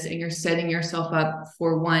process and you're setting yourself up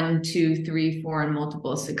for 1, 2, 3, 4, and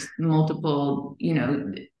multiple,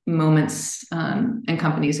 moments and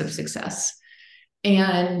companies of success.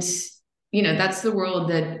 And, that's the world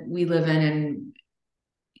that we live in. And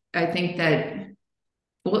I think that,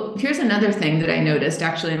 well, here's another thing that I noticed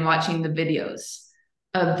actually in watching the videos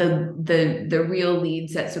of the real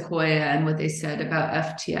leads at Sequoia and what they said about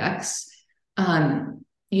FTX.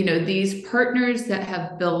 These partners that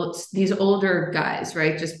have built, these older guys,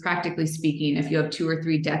 right? Just practically speaking, if you have 2 or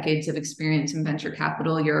 3 decades of experience in venture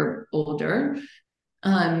capital, you're older.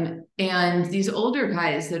 And these older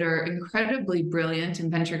guys that are incredibly brilliant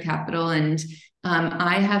in venture capital. And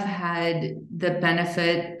I have had the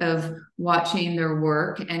benefit of watching their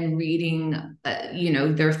work and reading,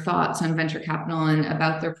 their thoughts on venture capital and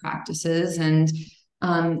about their practices. And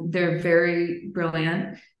they're very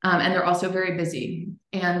brilliant. And they're also very busy.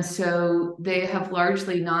 And so they have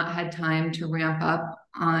largely not had time to ramp up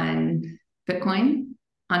on Bitcoin,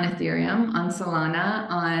 on Ethereum, on Solana,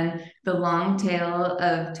 on the long tail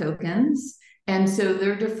of tokens. And so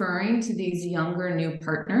they're deferring to these younger new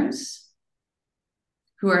partners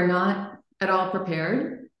who are not at all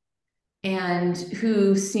prepared and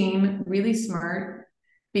who seem really smart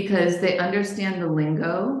because they understand the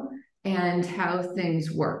lingo and how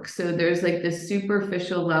things work. So there's like this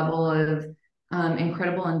superficial level of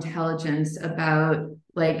incredible intelligence about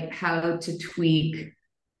like how to tweak,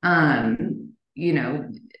 an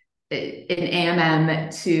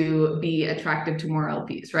AMM to be attractive to more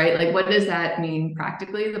LPs, right? Like, what does that mean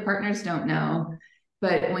practically? The partners don't know.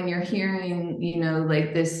 But when you're hearing,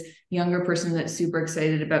 like this younger person that's super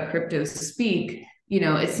excited about crypto speak,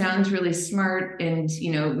 it sounds really smart and,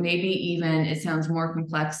 maybe even it sounds more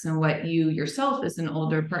complex than what you yourself as an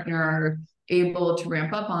older partner are able to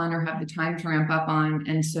ramp up on or have the time to ramp up on.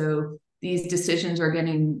 And so these decisions are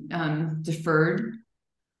getting deferred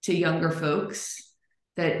to younger folks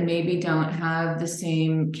that maybe don't have the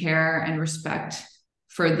same care and respect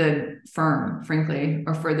for the firm, frankly,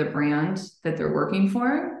 or for the brand that they're working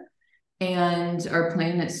for, and are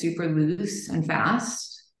playing it super loose and fast.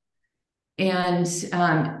 And,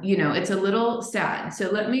 it's a little sad. So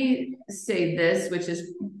let me say this, which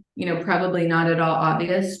is, probably not at all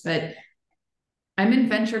obvious, but I'm in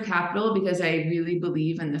venture capital because I really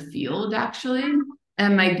believe in the field, actually.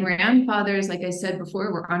 And my grandfathers, like I said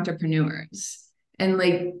before, were entrepreneurs. And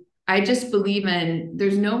like, I just believe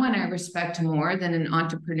there's no one I respect more than an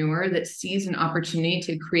entrepreneur that sees an opportunity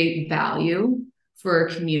to create value for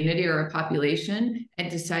a community or a population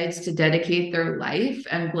and decides to dedicate their life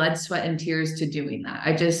and blood, sweat, and tears to doing that.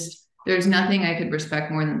 There's nothing I could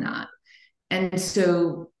respect more than that. And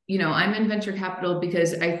so, I'm in venture capital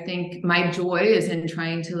because I think my joy is in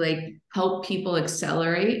trying to like help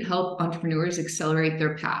entrepreneurs accelerate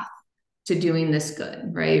their path to doing this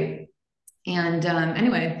good, right? And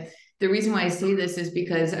anyway, the reason why I say this is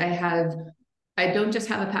because I don't just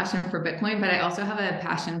have a passion for Bitcoin, but I also have a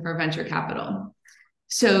passion for venture capital.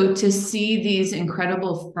 So to see these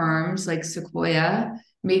incredible firms like Sequoia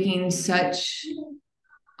making such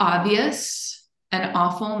obvious and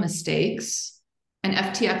awful mistakes, and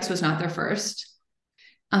FTX was not their first.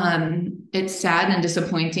 It's sad and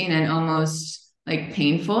disappointing and almost like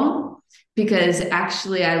painful, because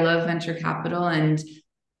actually I love venture capital, and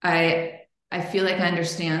I feel like I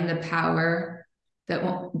understand the power that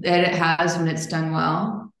it has when it's done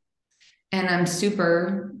well. And I'm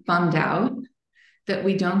super bummed out that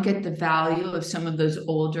we don't get the value of some of those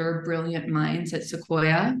older, brilliant minds at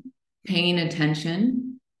Sequoia paying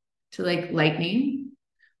attention to like Lightning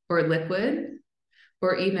or Liquid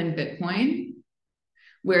or even Bitcoin,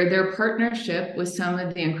 where their partnership with some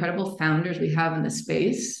of the incredible founders we have in the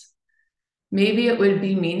space, maybe it would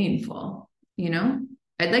be meaningful, you know?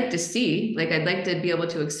 I'd like to see, like, I'd like to be able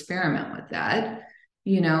to experiment with that,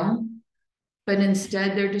 you know? But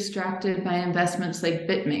instead, they're distracted by investments like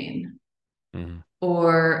Bitmain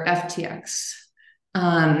or FTX.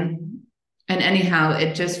 And anyhow,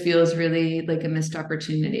 it just feels really like a missed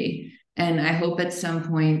opportunity. And I hope at some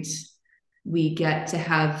point we get to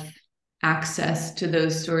have access to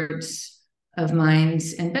those sorts of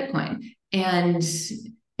minds in Bitcoin. And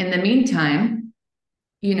in the meantime,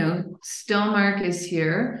 you know, Stillmark is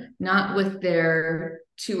here, not with their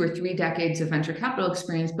 2 or 3 decades of venture capital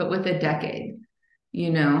experience, but with a decade,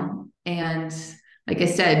 you know. And like I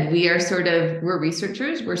said, we're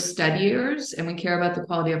researchers, we're studiers, and we care about the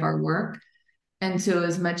quality of our work. And so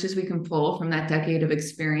as much as we can pull from that decade of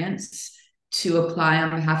experience to apply on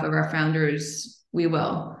behalf of our founders, we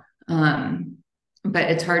will. But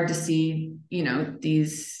it's hard to see, you know,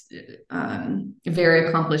 these very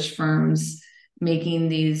accomplished firms making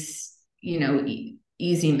these, you know,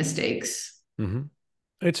 easy mistakes. Mm-hmm.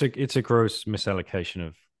 It's a gross misallocation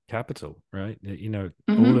of capital, right? You know,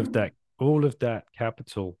 all of that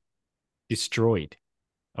capital destroyed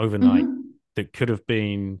overnight that could have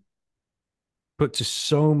been put to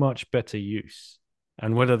so much better use.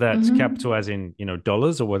 And whether that's capital as in, you know,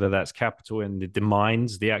 dollars, or whether that's capital in the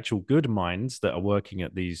mines, the actual good mines that are working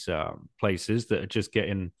at these places that are just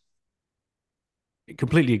getting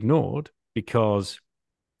completely ignored because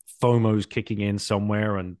FOMO's kicking in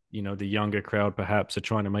somewhere, and, you know, the younger crowd perhaps are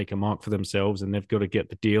trying to make a mark for themselves, and they've got to get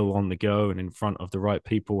the deal on the go and in front of the right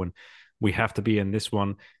people, and we have to be in this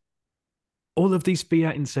one. All of these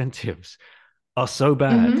fiat incentives are so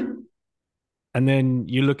bad. And then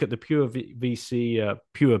you look at the pure VC,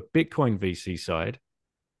 pure Bitcoin VC side,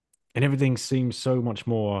 and everything seems so much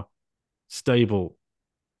more stable,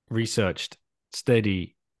 researched,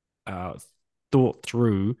 steady, thought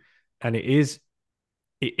through, and it is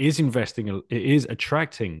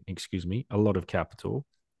attracting, a lot of capital.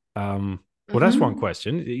 Well, that's one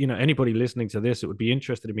question. You know, anybody listening to this that would be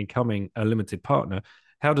interested in becoming a limited partner,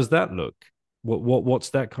 how does that look?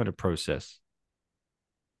 What's that kind of process?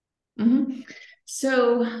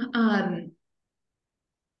 So,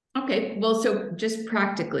 okay, well, so just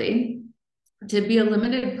practically, to be a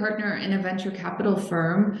limited partner in a venture capital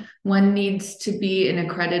firm, one needs to be an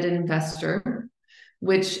accredited investor,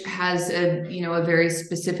 which has a very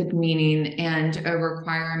specific meaning and a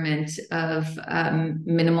requirement of a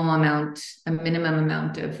minimum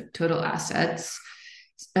amount of total assets.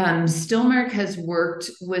 Stillmark has worked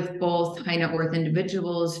with both high net worth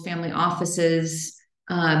individuals, family offices,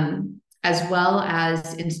 as well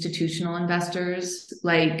as institutional investors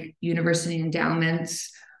like university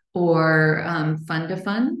endowments or fund of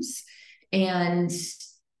funds. And,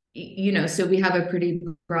 you know, so we have a pretty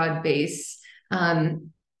broad base.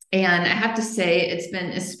 And I have to say, it's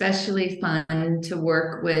been especially fun to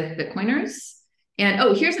work with Bitcoiners.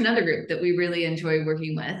 And here's another group that we really enjoy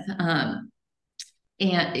working with.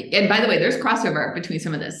 And by the way, there's crossover between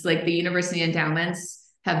some of this, like the university endowments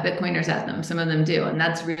have Bitcoiners at them. Some of them do, and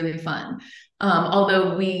that's really fun.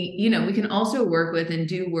 Although we can also work with and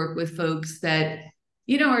do work with folks that,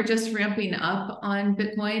 you know, are just ramping up on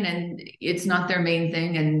Bitcoin and it's not their main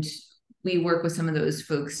thing. And we work with some of those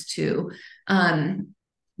folks too.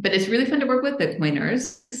 But it's really fun to work with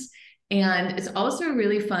Bitcoiners. And it's also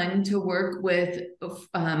really fun to work with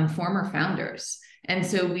former founders. And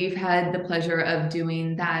so we've had the pleasure of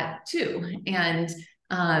doing that too. And,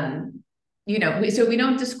 you know, so we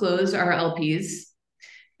don't disclose our LPs,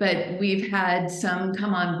 but we've had some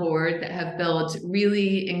come on board that have built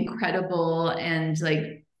really incredible and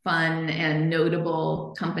like fun and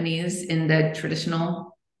notable companies in the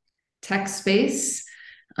traditional tech space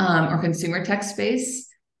or consumer tech space.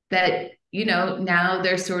 that, now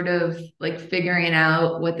they're sort of like figuring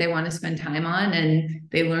out what they want to spend time on, and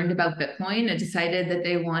they learned about Bitcoin and decided that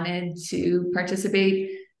they wanted to participate,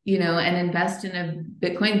 and invest in a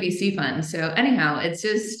Bitcoin VC fund. So anyhow, it's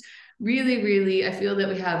just really, really, I feel that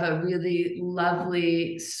we have a really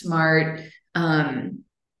lovely, smart,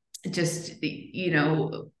 just,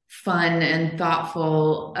 fun and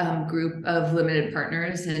thoughtful group of limited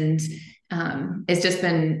partners. And it's just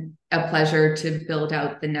been a pleasure to build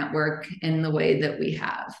out the network in the way that we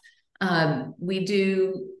have. We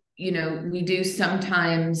do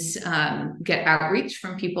sometimes get outreach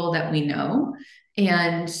from people that we know,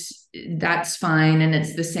 and that's fine. And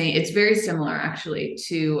it's very similar actually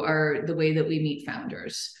to the way that we meet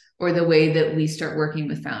founders, or the way that we start working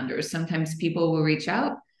with founders. Sometimes people will reach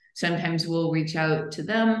out, sometimes we'll reach out to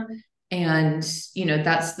them. And,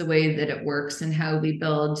 that's the way that it works, and how we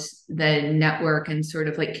build the network and sort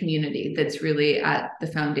of like community that's really at the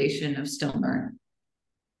foundation of Stillmer.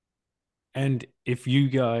 And if you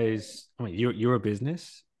guys, you're a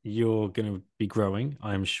business, you're going to be growing,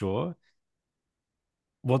 I'm sure.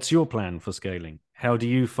 What's your plan for scaling? How do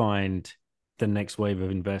you find the next wave of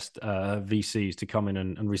VCs to come in,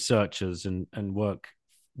 and researchers and work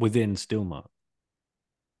within Stillmer?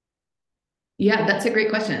 Yeah, that's a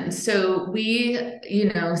great question. So we,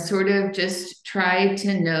 sort of just try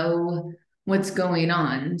to know what's going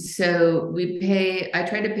on. So I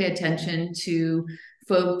try to pay attention to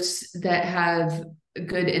folks that have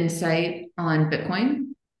good insight on Bitcoin.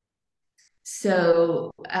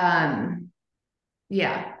 So,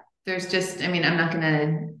 yeah, there's just, I'm not going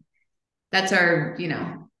to, that's our,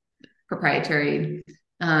 proprietary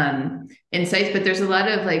insights, but there's a lot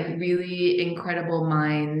of like really incredible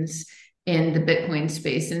minds in the Bitcoin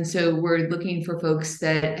space. And so we're looking for folks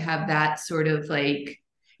that have that sort of like,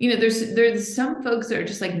 there's some folks that are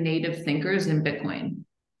just like native thinkers in Bitcoin.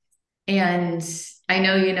 And I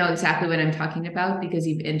know you know exactly what I'm talking about because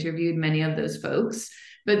you've interviewed many of those folks,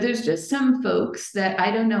 but there's just some folks that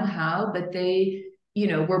I don't know how, but they,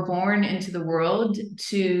 were born into the world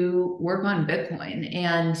to work on Bitcoin.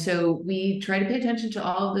 And so we try to pay attention to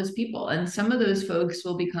all of those people. And some of those folks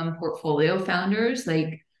will become portfolio founders.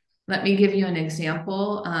 Like, let me give you an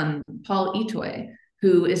example. Paul Itoy,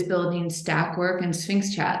 who is building Stackwork and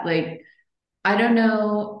Sphinx Chat. Like, I don't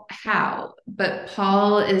know how, but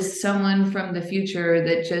Paul is someone from the future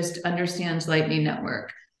that just understands Lightning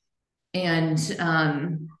Network. And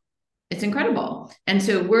it's incredible. And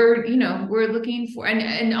so we're looking for,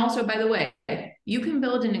 and also, by the way, you can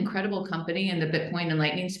build an incredible company in the Bitcoin and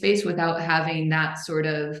Lightning space without having that sort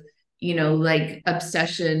of, like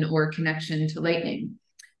obsession or connection to Lightning.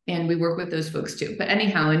 And we work with those folks too. But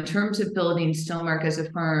anyhow, in terms of building Stillmark as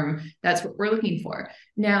a firm, that's what we're looking for.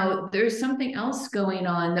 Now, there's something else going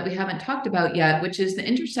on that we haven't talked about yet, which is the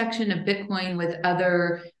intersection of Bitcoin with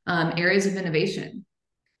other areas of innovation,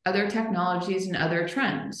 other technologies, and other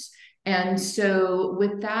trends. And so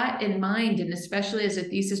with that in mind, and especially as a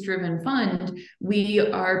thesis-driven fund, we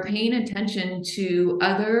are paying attention to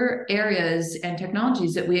other areas and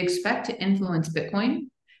technologies that we expect to influence Bitcoin's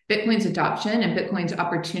adoption, and Bitcoin's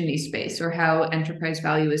opportunity space, or how enterprise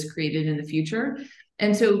value is created in the future.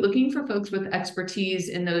 And so looking for folks with expertise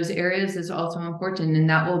in those areas is also important, and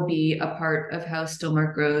that will be a part of how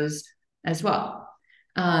Stillmark grows as well.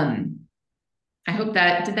 I hope did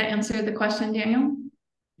that answer the question, Daniel?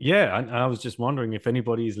 Yeah, I was just wondering if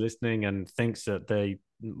anybody is listening and thinks that they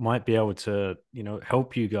might be able to,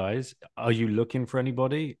 help you guys. Are you looking for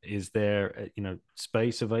anybody? Is there,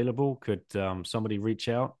 space available? Could somebody reach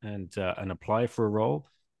out and apply for a role?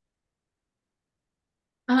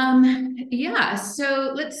 Yeah.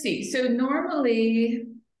 So let's see. So normally,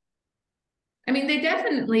 they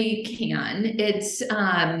definitely can. It's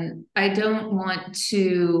I don't want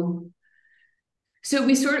to. So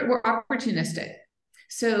we're opportunistic.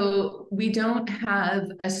 So we don't have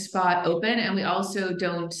a spot open, and we also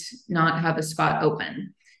don't not have a spot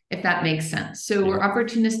open, if that makes sense. So we're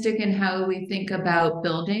opportunistic in how we think about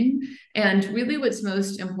building. And really what's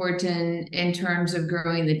most important in terms of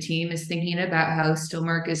growing the team is thinking about how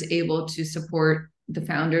Stillmark is able to support the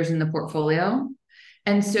founders in the portfolio.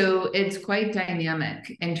 And so it's quite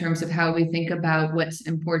dynamic in terms of how we think about what's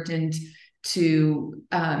important to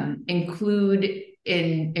include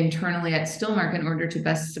internally at Stillmark in order to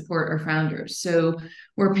best support our founders. So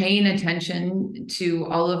we're paying attention to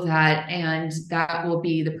all of that, and that will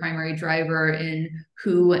be the primary driver in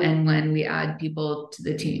who and when we add people to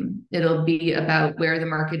the team. It'll be about where the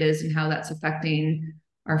market is and how that's affecting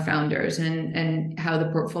our founders, and how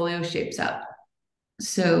the portfolio shapes up.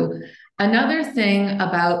 So another thing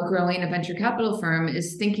about growing a venture capital firm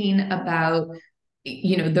is thinking about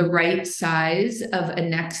the right size of a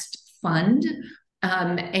next fund,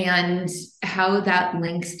 and how that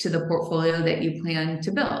links to the portfolio that you plan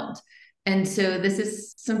to build. And so this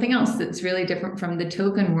is something else that's really different from the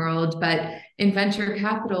token world. But in venture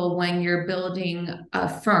capital, when you're building a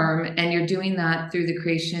firm and you're doing that through the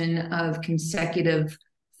creation of consecutive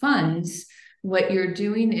funds, what you're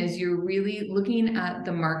doing is you're really looking at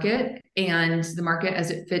the market and the market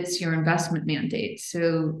as it fits your investment mandate.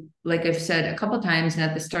 So, like I've said a couple of times, and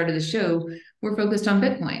at the start of the show, we're focused on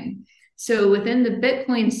Bitcoin. So within the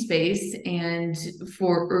Bitcoin space and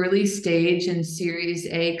for early stage and Series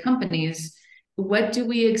A companies, what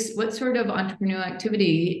sort of entrepreneurial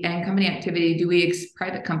activity and company activity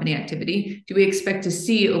private company activity do we expect to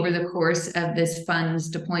see over the course of this fund's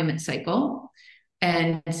deployment cycle?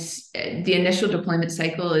 And the initial deployment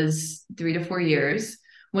cycle is 3 to 4 years.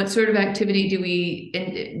 What sort of activity do we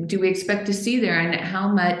expect to see there, and how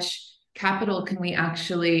much capital can we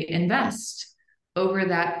actually invest over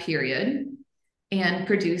that period and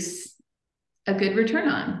produce a good return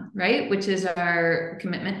on, right? Which is our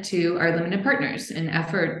commitment to our limited partners and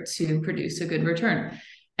effort to produce a good return.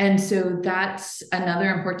 And so that's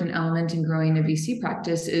another important element in growing a VC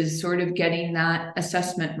practice, is sort of getting that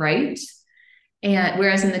assessment right. And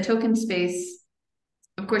whereas in the token space,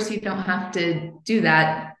 of course, you don't have to do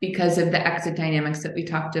that because of the exit dynamics that we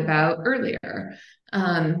talked about earlier.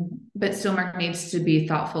 But Stillmark needs to be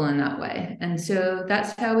thoughtful in that way. And so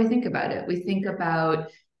that's how we think about it. We think about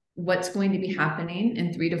what's going to be happening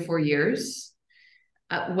in 3 to 4 years.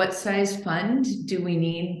 What size fund do we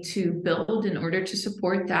need to build in order to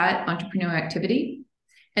support that entrepreneurial activity?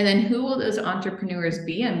 And then who will those entrepreneurs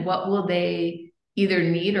be, and what will they either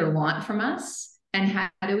need or want from us? And how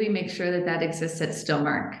do we make sure that that exists at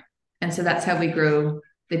Stillmark? And so that's how we grow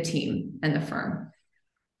the team and the firm.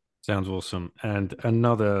 Sounds awesome. And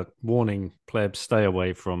another warning, plebs, stay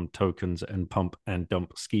away from tokens and pump and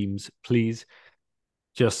dump schemes, please.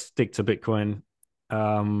 Just stick to Bitcoin.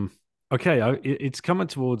 Okay, it's coming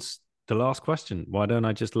towards the last question. Why don't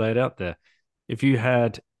I just lay it out there? If you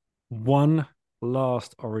had one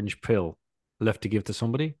last orange pill left to give to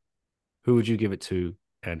somebody, who would you give it to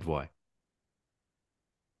and why?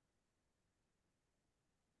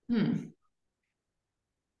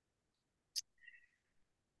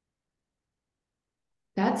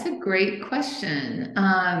 That's a great question.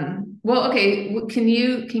 Well, okay, can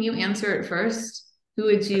you answer it first? Who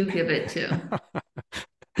would you give it to?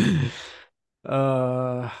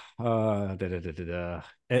 I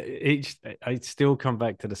still come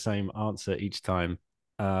back to the same answer each time.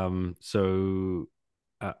 So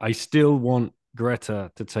I still want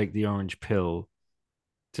Greta to take the orange pill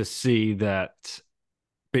to see that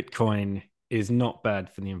Bitcoin is not bad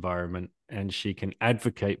for the environment, and she can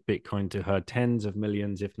advocate Bitcoin to her tens of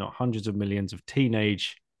millions, if not hundreds of millions of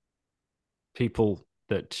teenage people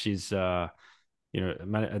that she's the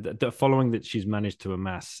following that she's managed to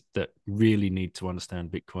amass that really need to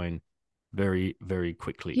understand Bitcoin very, very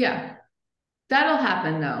quickly. Yeah, that'll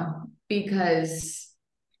happen though, because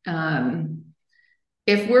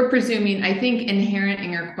if we're presuming, I think inherent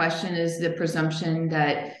in your question is the presumption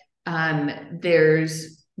that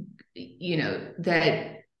there's,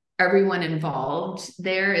 that everyone involved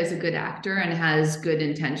there is a good actor and has good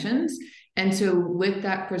intentions. And so with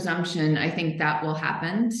that presumption, I think that will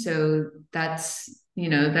happen. So that's,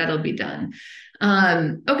 that'll be done.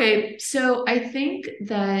 Okay. So I think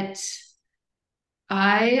that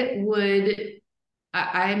I'm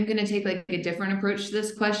going to take like a different approach to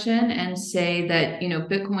this question and say that,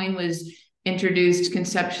 Bitcoin was introduced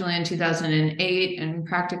conceptually in 2008 and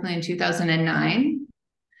practically in 2009.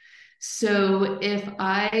 So if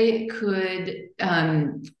I could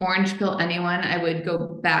orange pill anyone, I would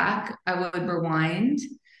go back, I would rewind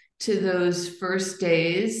to those first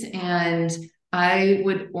days, and I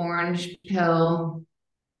would orange pill,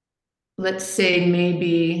 let's say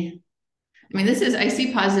maybe, I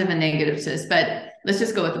see positive and negatives to this, but let's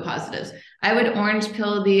just go with the positives. I would orange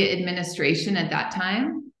pill the administration at that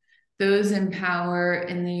time, those in power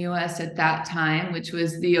in the US at that time, which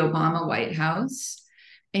was the Obama White House.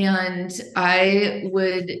 And I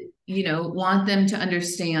would, want them to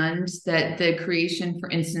understand that the creation, for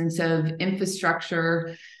instance, of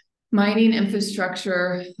infrastructure, mining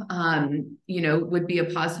infrastructure, would be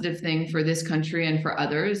a positive thing for this country and for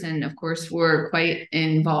others. And of course, we're quite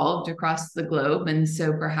involved across the globe. And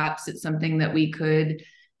so perhaps it's something that we could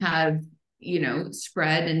have,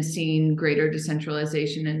 spread and seen greater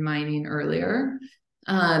decentralization in mining earlier.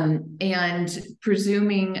 And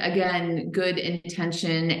presuming, again, good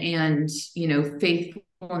intention and, faithful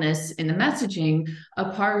meaningfulness in the messaging,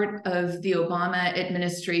 a part of the Obama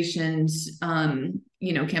administration's,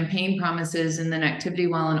 campaign promises and then activity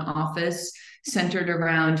while in office centered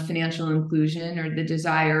around financial inclusion, or the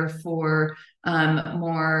desire for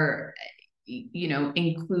more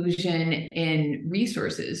inclusion in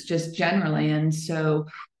resources just generally. And so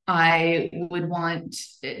I would want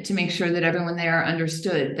to make sure that everyone there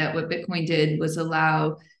understood that what Bitcoin did was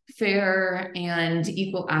allow fair and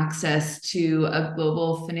equal access to a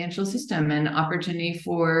global financial system and opportunity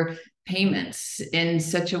for payments in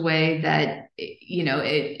such a way that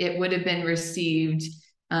it would have been received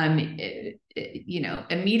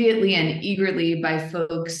immediately and eagerly by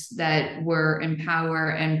folks that were in power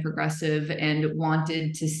and progressive and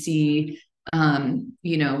wanted to see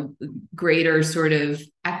greater sort of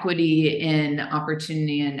equity in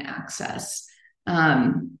opportunity and access.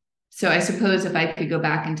 So I suppose if I could go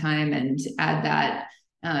back in time and add that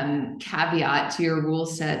caveat to your rule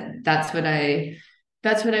set, that's what I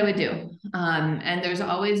would do. And there's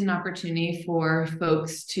always an opportunity for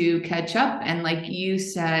folks to catch up. And like you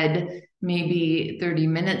said, maybe 30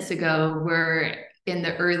 minutes ago, we're in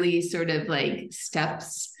the early sort of like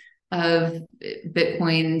steps of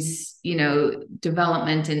Bitcoin's,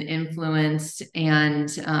 development and influence, and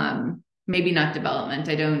maybe not development.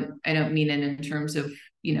 I don't mean it in terms of,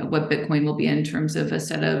 what Bitcoin will be in terms of a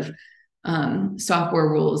set of software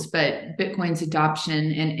rules, but Bitcoin's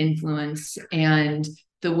adoption and influence, and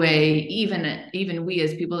the way even we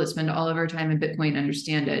as people that spend all of our time in Bitcoin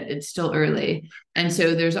understand it. It's still early. And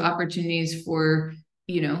so there's opportunities for,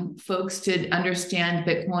 folks to understand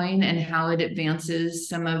Bitcoin and how it advances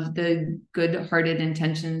some of the good-hearted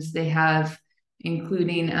intentions they have,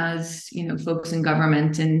 including as, folks in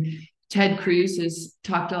government. And Ted Cruz has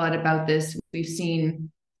talked a lot about this. We've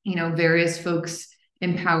seen, various folks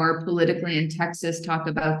in power politically in Texas talk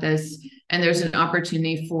about this, and there's an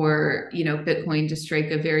opportunity for, Bitcoin to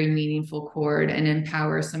strike a very meaningful chord and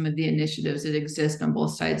empower some of the initiatives that exist on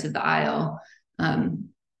both sides of the aisle.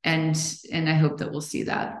 And I hope that we'll see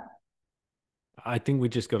that. I think we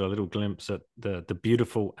just got a little glimpse at the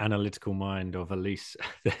beautiful analytical mind of Elise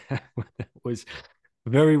that was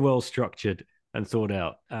very well structured and thought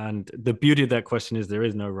out. And the beauty of that question is there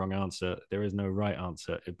is no wrong answer. There is no right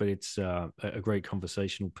answer, but it's a great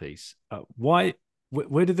conversational piece. Where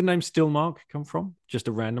did the name Stillmark come from? Just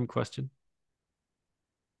a random question.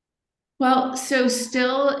 Well, so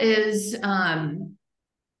Still is,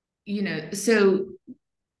 so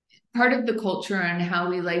part of the culture and how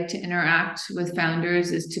we like to interact with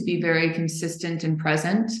founders is to be very consistent and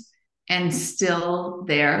present and still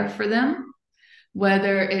there for them,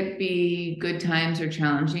 whether it be good times or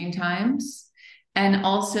challenging times, and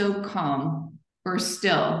also calm or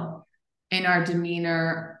still in our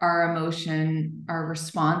demeanor, our emotion, our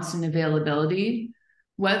response and availability,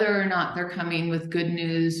 whether or not they're coming with good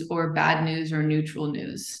news or bad news or neutral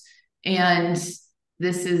news. And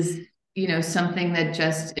this is, something that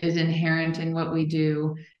just is inherent in what we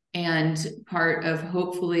do, and part of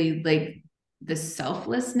hopefully like the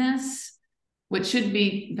selflessness, which should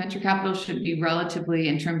be, venture capital should be relatively,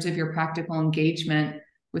 in terms of your practical engagement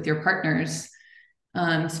with your partners,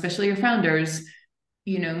 especially your founders,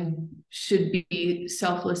 should be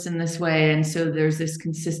selfless in this way. And so there's this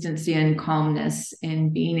consistency and calmness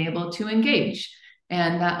in being able to engage,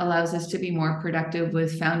 and that allows us to be more productive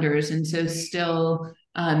with founders. And so Still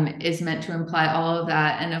is meant to imply all of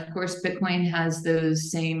that. And of course, Bitcoin has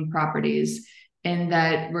those same properties in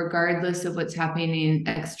that regardless of what's happening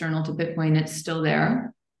external to Bitcoin, it's still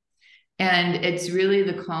there. And it's really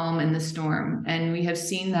the calm in the storm. And we have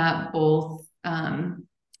seen that both,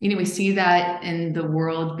 we see that in the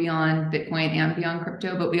world beyond Bitcoin and beyond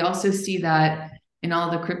crypto, but we also see that in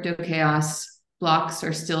all the crypto chaos. Blocks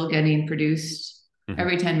are still getting produced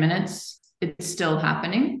every 10 minutes. It's still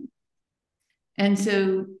happening. And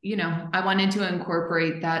so, I wanted to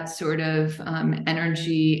incorporate that sort of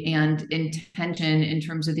energy and intention in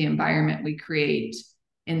terms of the environment we create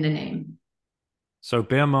in the name. So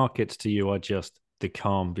bear markets to you are just the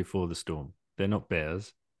calm before the storm. They're not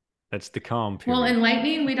bears. That's the calm period. Well, in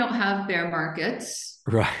Lightning, we don't have bear markets.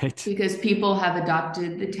 Right. Because people have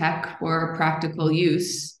adopted the tech for practical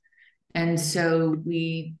use. And so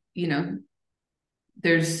we,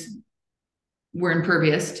 we're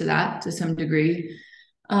impervious to that to some degree.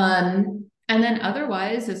 And then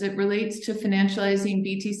otherwise, as it relates to financializing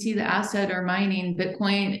BTC, the asset, or mining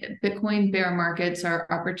Bitcoin bear markets are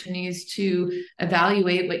opportunities to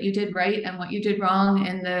evaluate what you did right and what you did wrong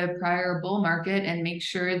in the prior bull market, and make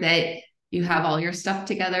sure that you have all your stuff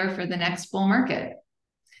together for the next bull market.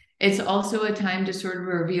 It's also a time to sort of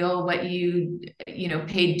reveal what you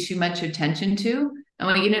paid too much attention to and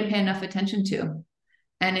what you didn't pay enough attention to.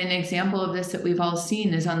 And an example of this that we've all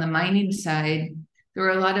seen is on the mining side. There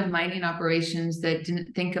were a lot of mining operations that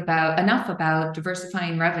didn't think enough about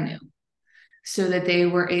diversifying revenue so that they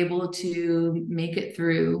were able to make it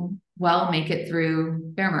through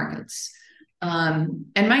bear markets. And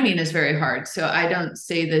mining is very hard. So I don't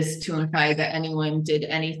say this to imply that anyone did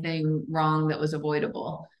anything wrong that was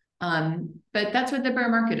avoidable. But that's what the bear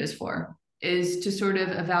market is for, is to sort of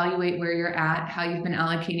evaluate where you're at, how you've been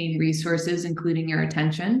allocating resources, including your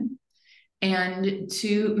attention, and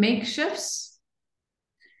to make shifts.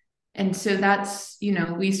 And so that's,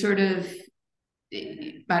 we sort of,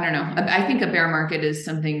 I don't know, I think a bear market is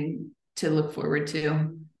something to look forward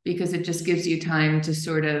to, because it just gives you time to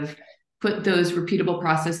sort of put those repeatable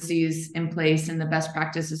processes in place and the best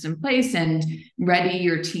practices in place and ready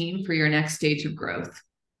your team for your next stage of growth.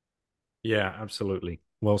 Yeah, absolutely.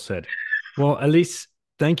 Well said. Well, Elise,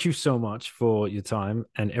 thank you so much for your time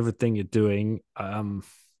and everything you're doing.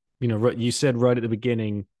 You said right at the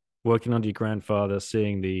beginning, working under your grandfather,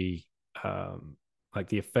 seeing the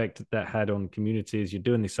the effect that had on communities. You're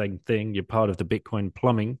doing the same thing. You're part of the Bitcoin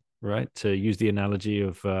plumbing, right? To use the analogy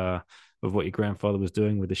of what your grandfather was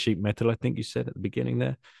doing with the sheet metal, I think you said at the beginning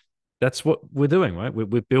there. That's what we're doing, right?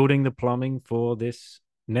 We're building the plumbing for this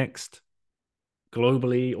next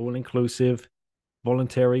globally all-inclusive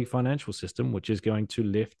voluntary financial system, which is going to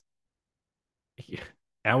lift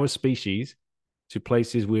our species to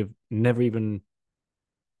places we've never even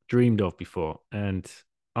dreamed of before. And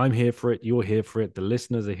I'm here for it. You're here for it. The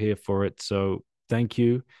listeners are here for it. So thank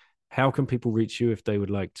you. How can people reach you if they would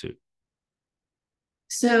like to?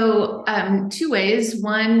 So 2 ways.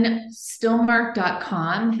 One,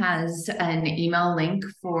 stillmark.com has an email link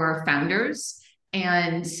for founders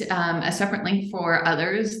and a separate link for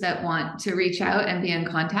others that want to reach out and be in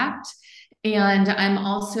contact. And I'm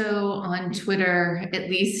also on Twitter, at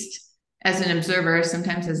least as an observer,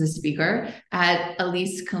 sometimes as a speaker, at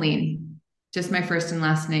Elise Killeen, just my first and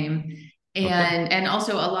last name. And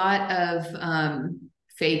also a lot of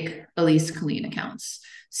fake Elise Killeen accounts.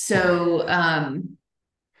 So,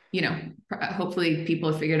 hopefully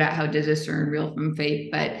people have figured out how to discern real from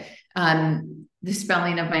fake, but the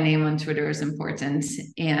spelling of my name on Twitter is important,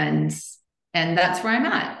 and that's where I'm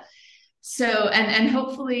at. So, and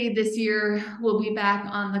hopefully this year we'll be back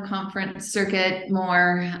on the conference circuit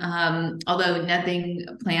more, although nothing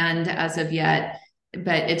planned as of yet,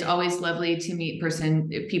 but it's always lovely to meet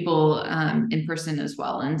people in person as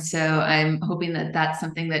well. And so I'm hoping that that's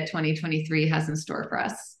something that 2023 has in store for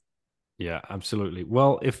us. Yeah, absolutely.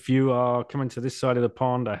 Well, if you are coming to this side of the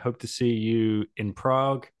pond, I hope to see you in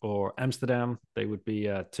Prague or Amsterdam. They would be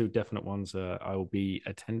 2 definite ones I will be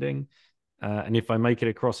attending. And if I make it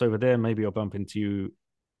across over there, maybe I'll bump into you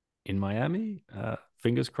in Miami.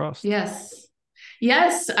 Fingers crossed.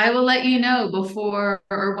 Yes, I will let you know before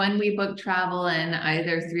or when we book travel in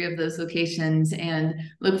either 3 of those locations, and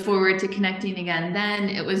look forward to connecting again then.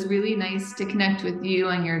 It was really nice to connect with you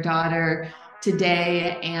and your daughter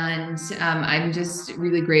today, and I'm just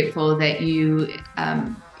really grateful that you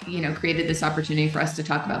created this opportunity for us to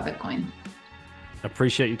talk about Bitcoin.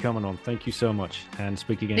 Appreciate you coming on. Thank you so much, and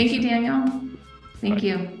speak again. Thank you, Daniel. Thank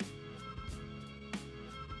you.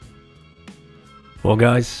 Well,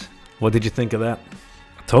 guys, what did you think of that?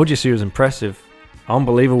 I told you she was impressive.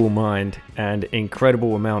 Unbelievable mind and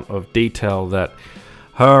incredible amount of detail that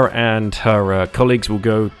her and her colleagues will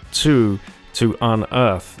go to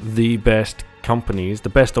unearth the best companies, the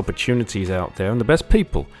best opportunities out there, and the best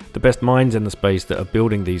people, the best minds in the space that are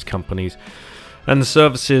building these companies and the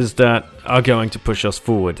services that are going to push us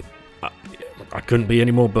forward. I couldn't be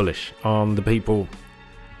any more bullish on the people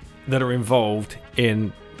that are involved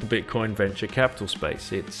in the Bitcoin venture capital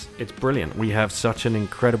space. It's brilliant. We have such an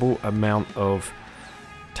incredible amount of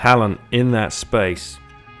talent in that space,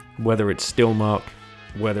 whether it's Stillmark,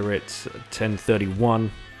 whether it's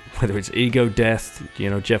 1031, whether it's Ego Death,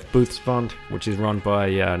 Jeff Booth's fund, which is run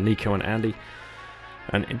by Nico and Andy,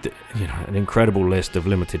 and an incredible list of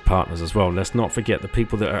limited partners as well. Let's not forget the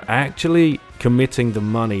people that are actually committing the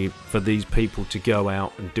money for these people to go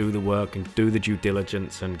out and do the work and do the due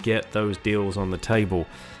diligence and get those deals on the table.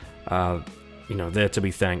 They're to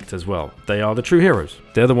be thanked as well. They are the true heroes.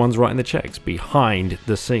 They're the ones writing the checks behind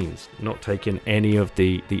the scenes, not taking any of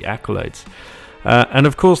the accolades. And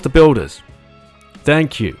of course, the builders.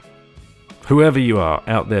 Thank you, whoever you are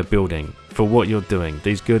out there building, for what you're doing,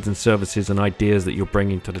 these goods and services and ideas that you're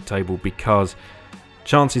bringing to the table, because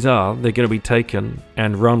chances are they're going to be taken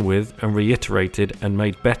and run with and reiterated and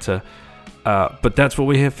made better. But that's what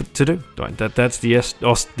we're here to do. That's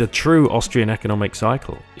the true Austrian economic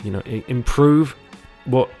cycle. Improve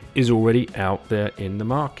what is already out there in the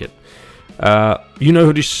market. You know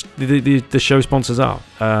who the show sponsors are.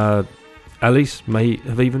 Alice may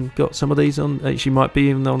have even got some of these on. She might be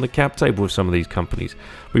even on the cap table with some of these companies.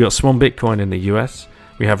 We got Swan Bitcoin in the US.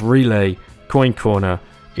 We have Relay, Coin Corner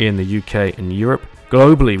in the UK and Europe.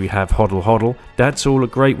 Globally, we have Hodl Hodl. That's all a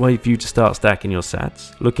great way for you to start stacking your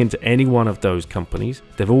sats. Look into any one of those companies.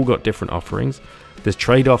 They've all got different offerings. There's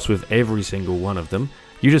trade-offs with every single one of them.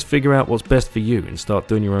 You just figure out what's best for you and start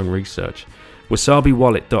doing your own research.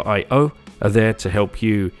 WasabiWallet.io are there to help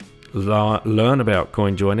you learn about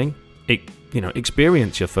coin joining.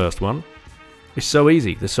 Experience your first one. It's so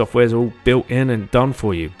easy. The software's all built in and done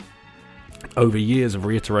for you over years of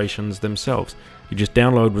reiterations themselves. You just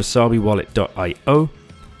download WasabiWallet.io.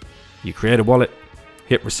 You create a wallet,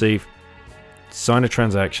 hit receive, sign a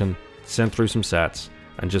transaction, send through some sats,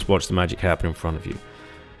 and just watch the magic happen in front of you.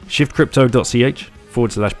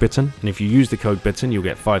 shiftcrypto.ch/Bittern, and if you use the code Bittern, you'll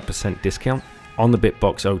get 5% discount on the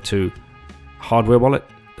BitBox02 hardware wallet.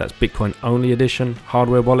 That's Bitcoin only edition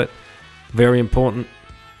hardware wallet. Very important.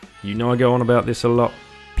 You know I go on about this a lot.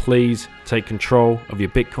 Please take control of your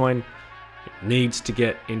Bitcoin. It needs to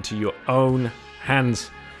get into your own hands.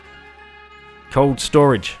 Cold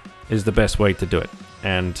storage is the best way to do it,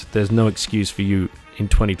 and there's no excuse for you in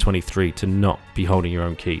 2023 to not be holding your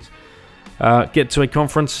own keys. Get to a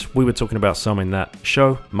conference. We were talking about some in that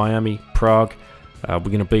show. Miami, Prague. We're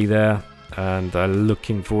going to be there, and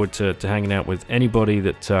looking forward to hanging out with anybody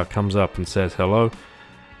that comes up and says hello.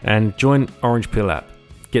 And join Orange Pill app.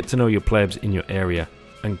 Get to know your plebs in your area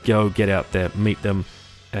and go get out there, meet them,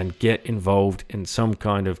 and get involved in some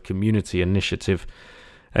kind of community initiative.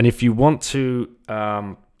 And if you want to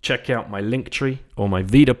check out my Linktree or my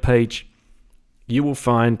Vita page, you will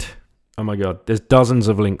find, oh my God, there's dozens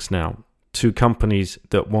of links now to companies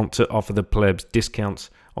that want to offer the plebs discounts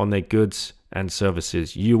on their goods and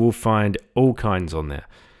services. You will find all kinds on there.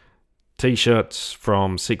 T-shirts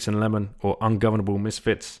from Six and Lemon or Ungovernable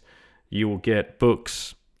Misfits. You will get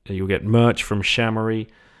books. You'll get merch from Shamory.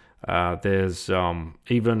 There's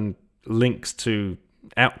even links to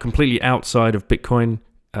completely outside of Bitcoin.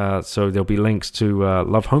 So there'll be links to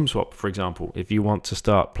Love Home Swap, for example. If you want to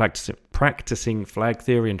start practicing flag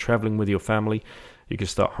theory and traveling with your family, you can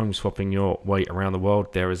start home swapping your way around the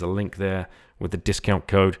world. There is a link there with the discount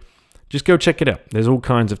code. Just go check it out. There's all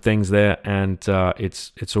kinds of things there, and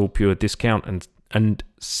it's all pure discount and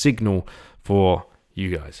signal for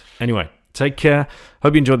you guys. Anyway, take care.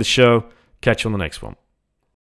 Hope you enjoyed the show. Catch you on the next one.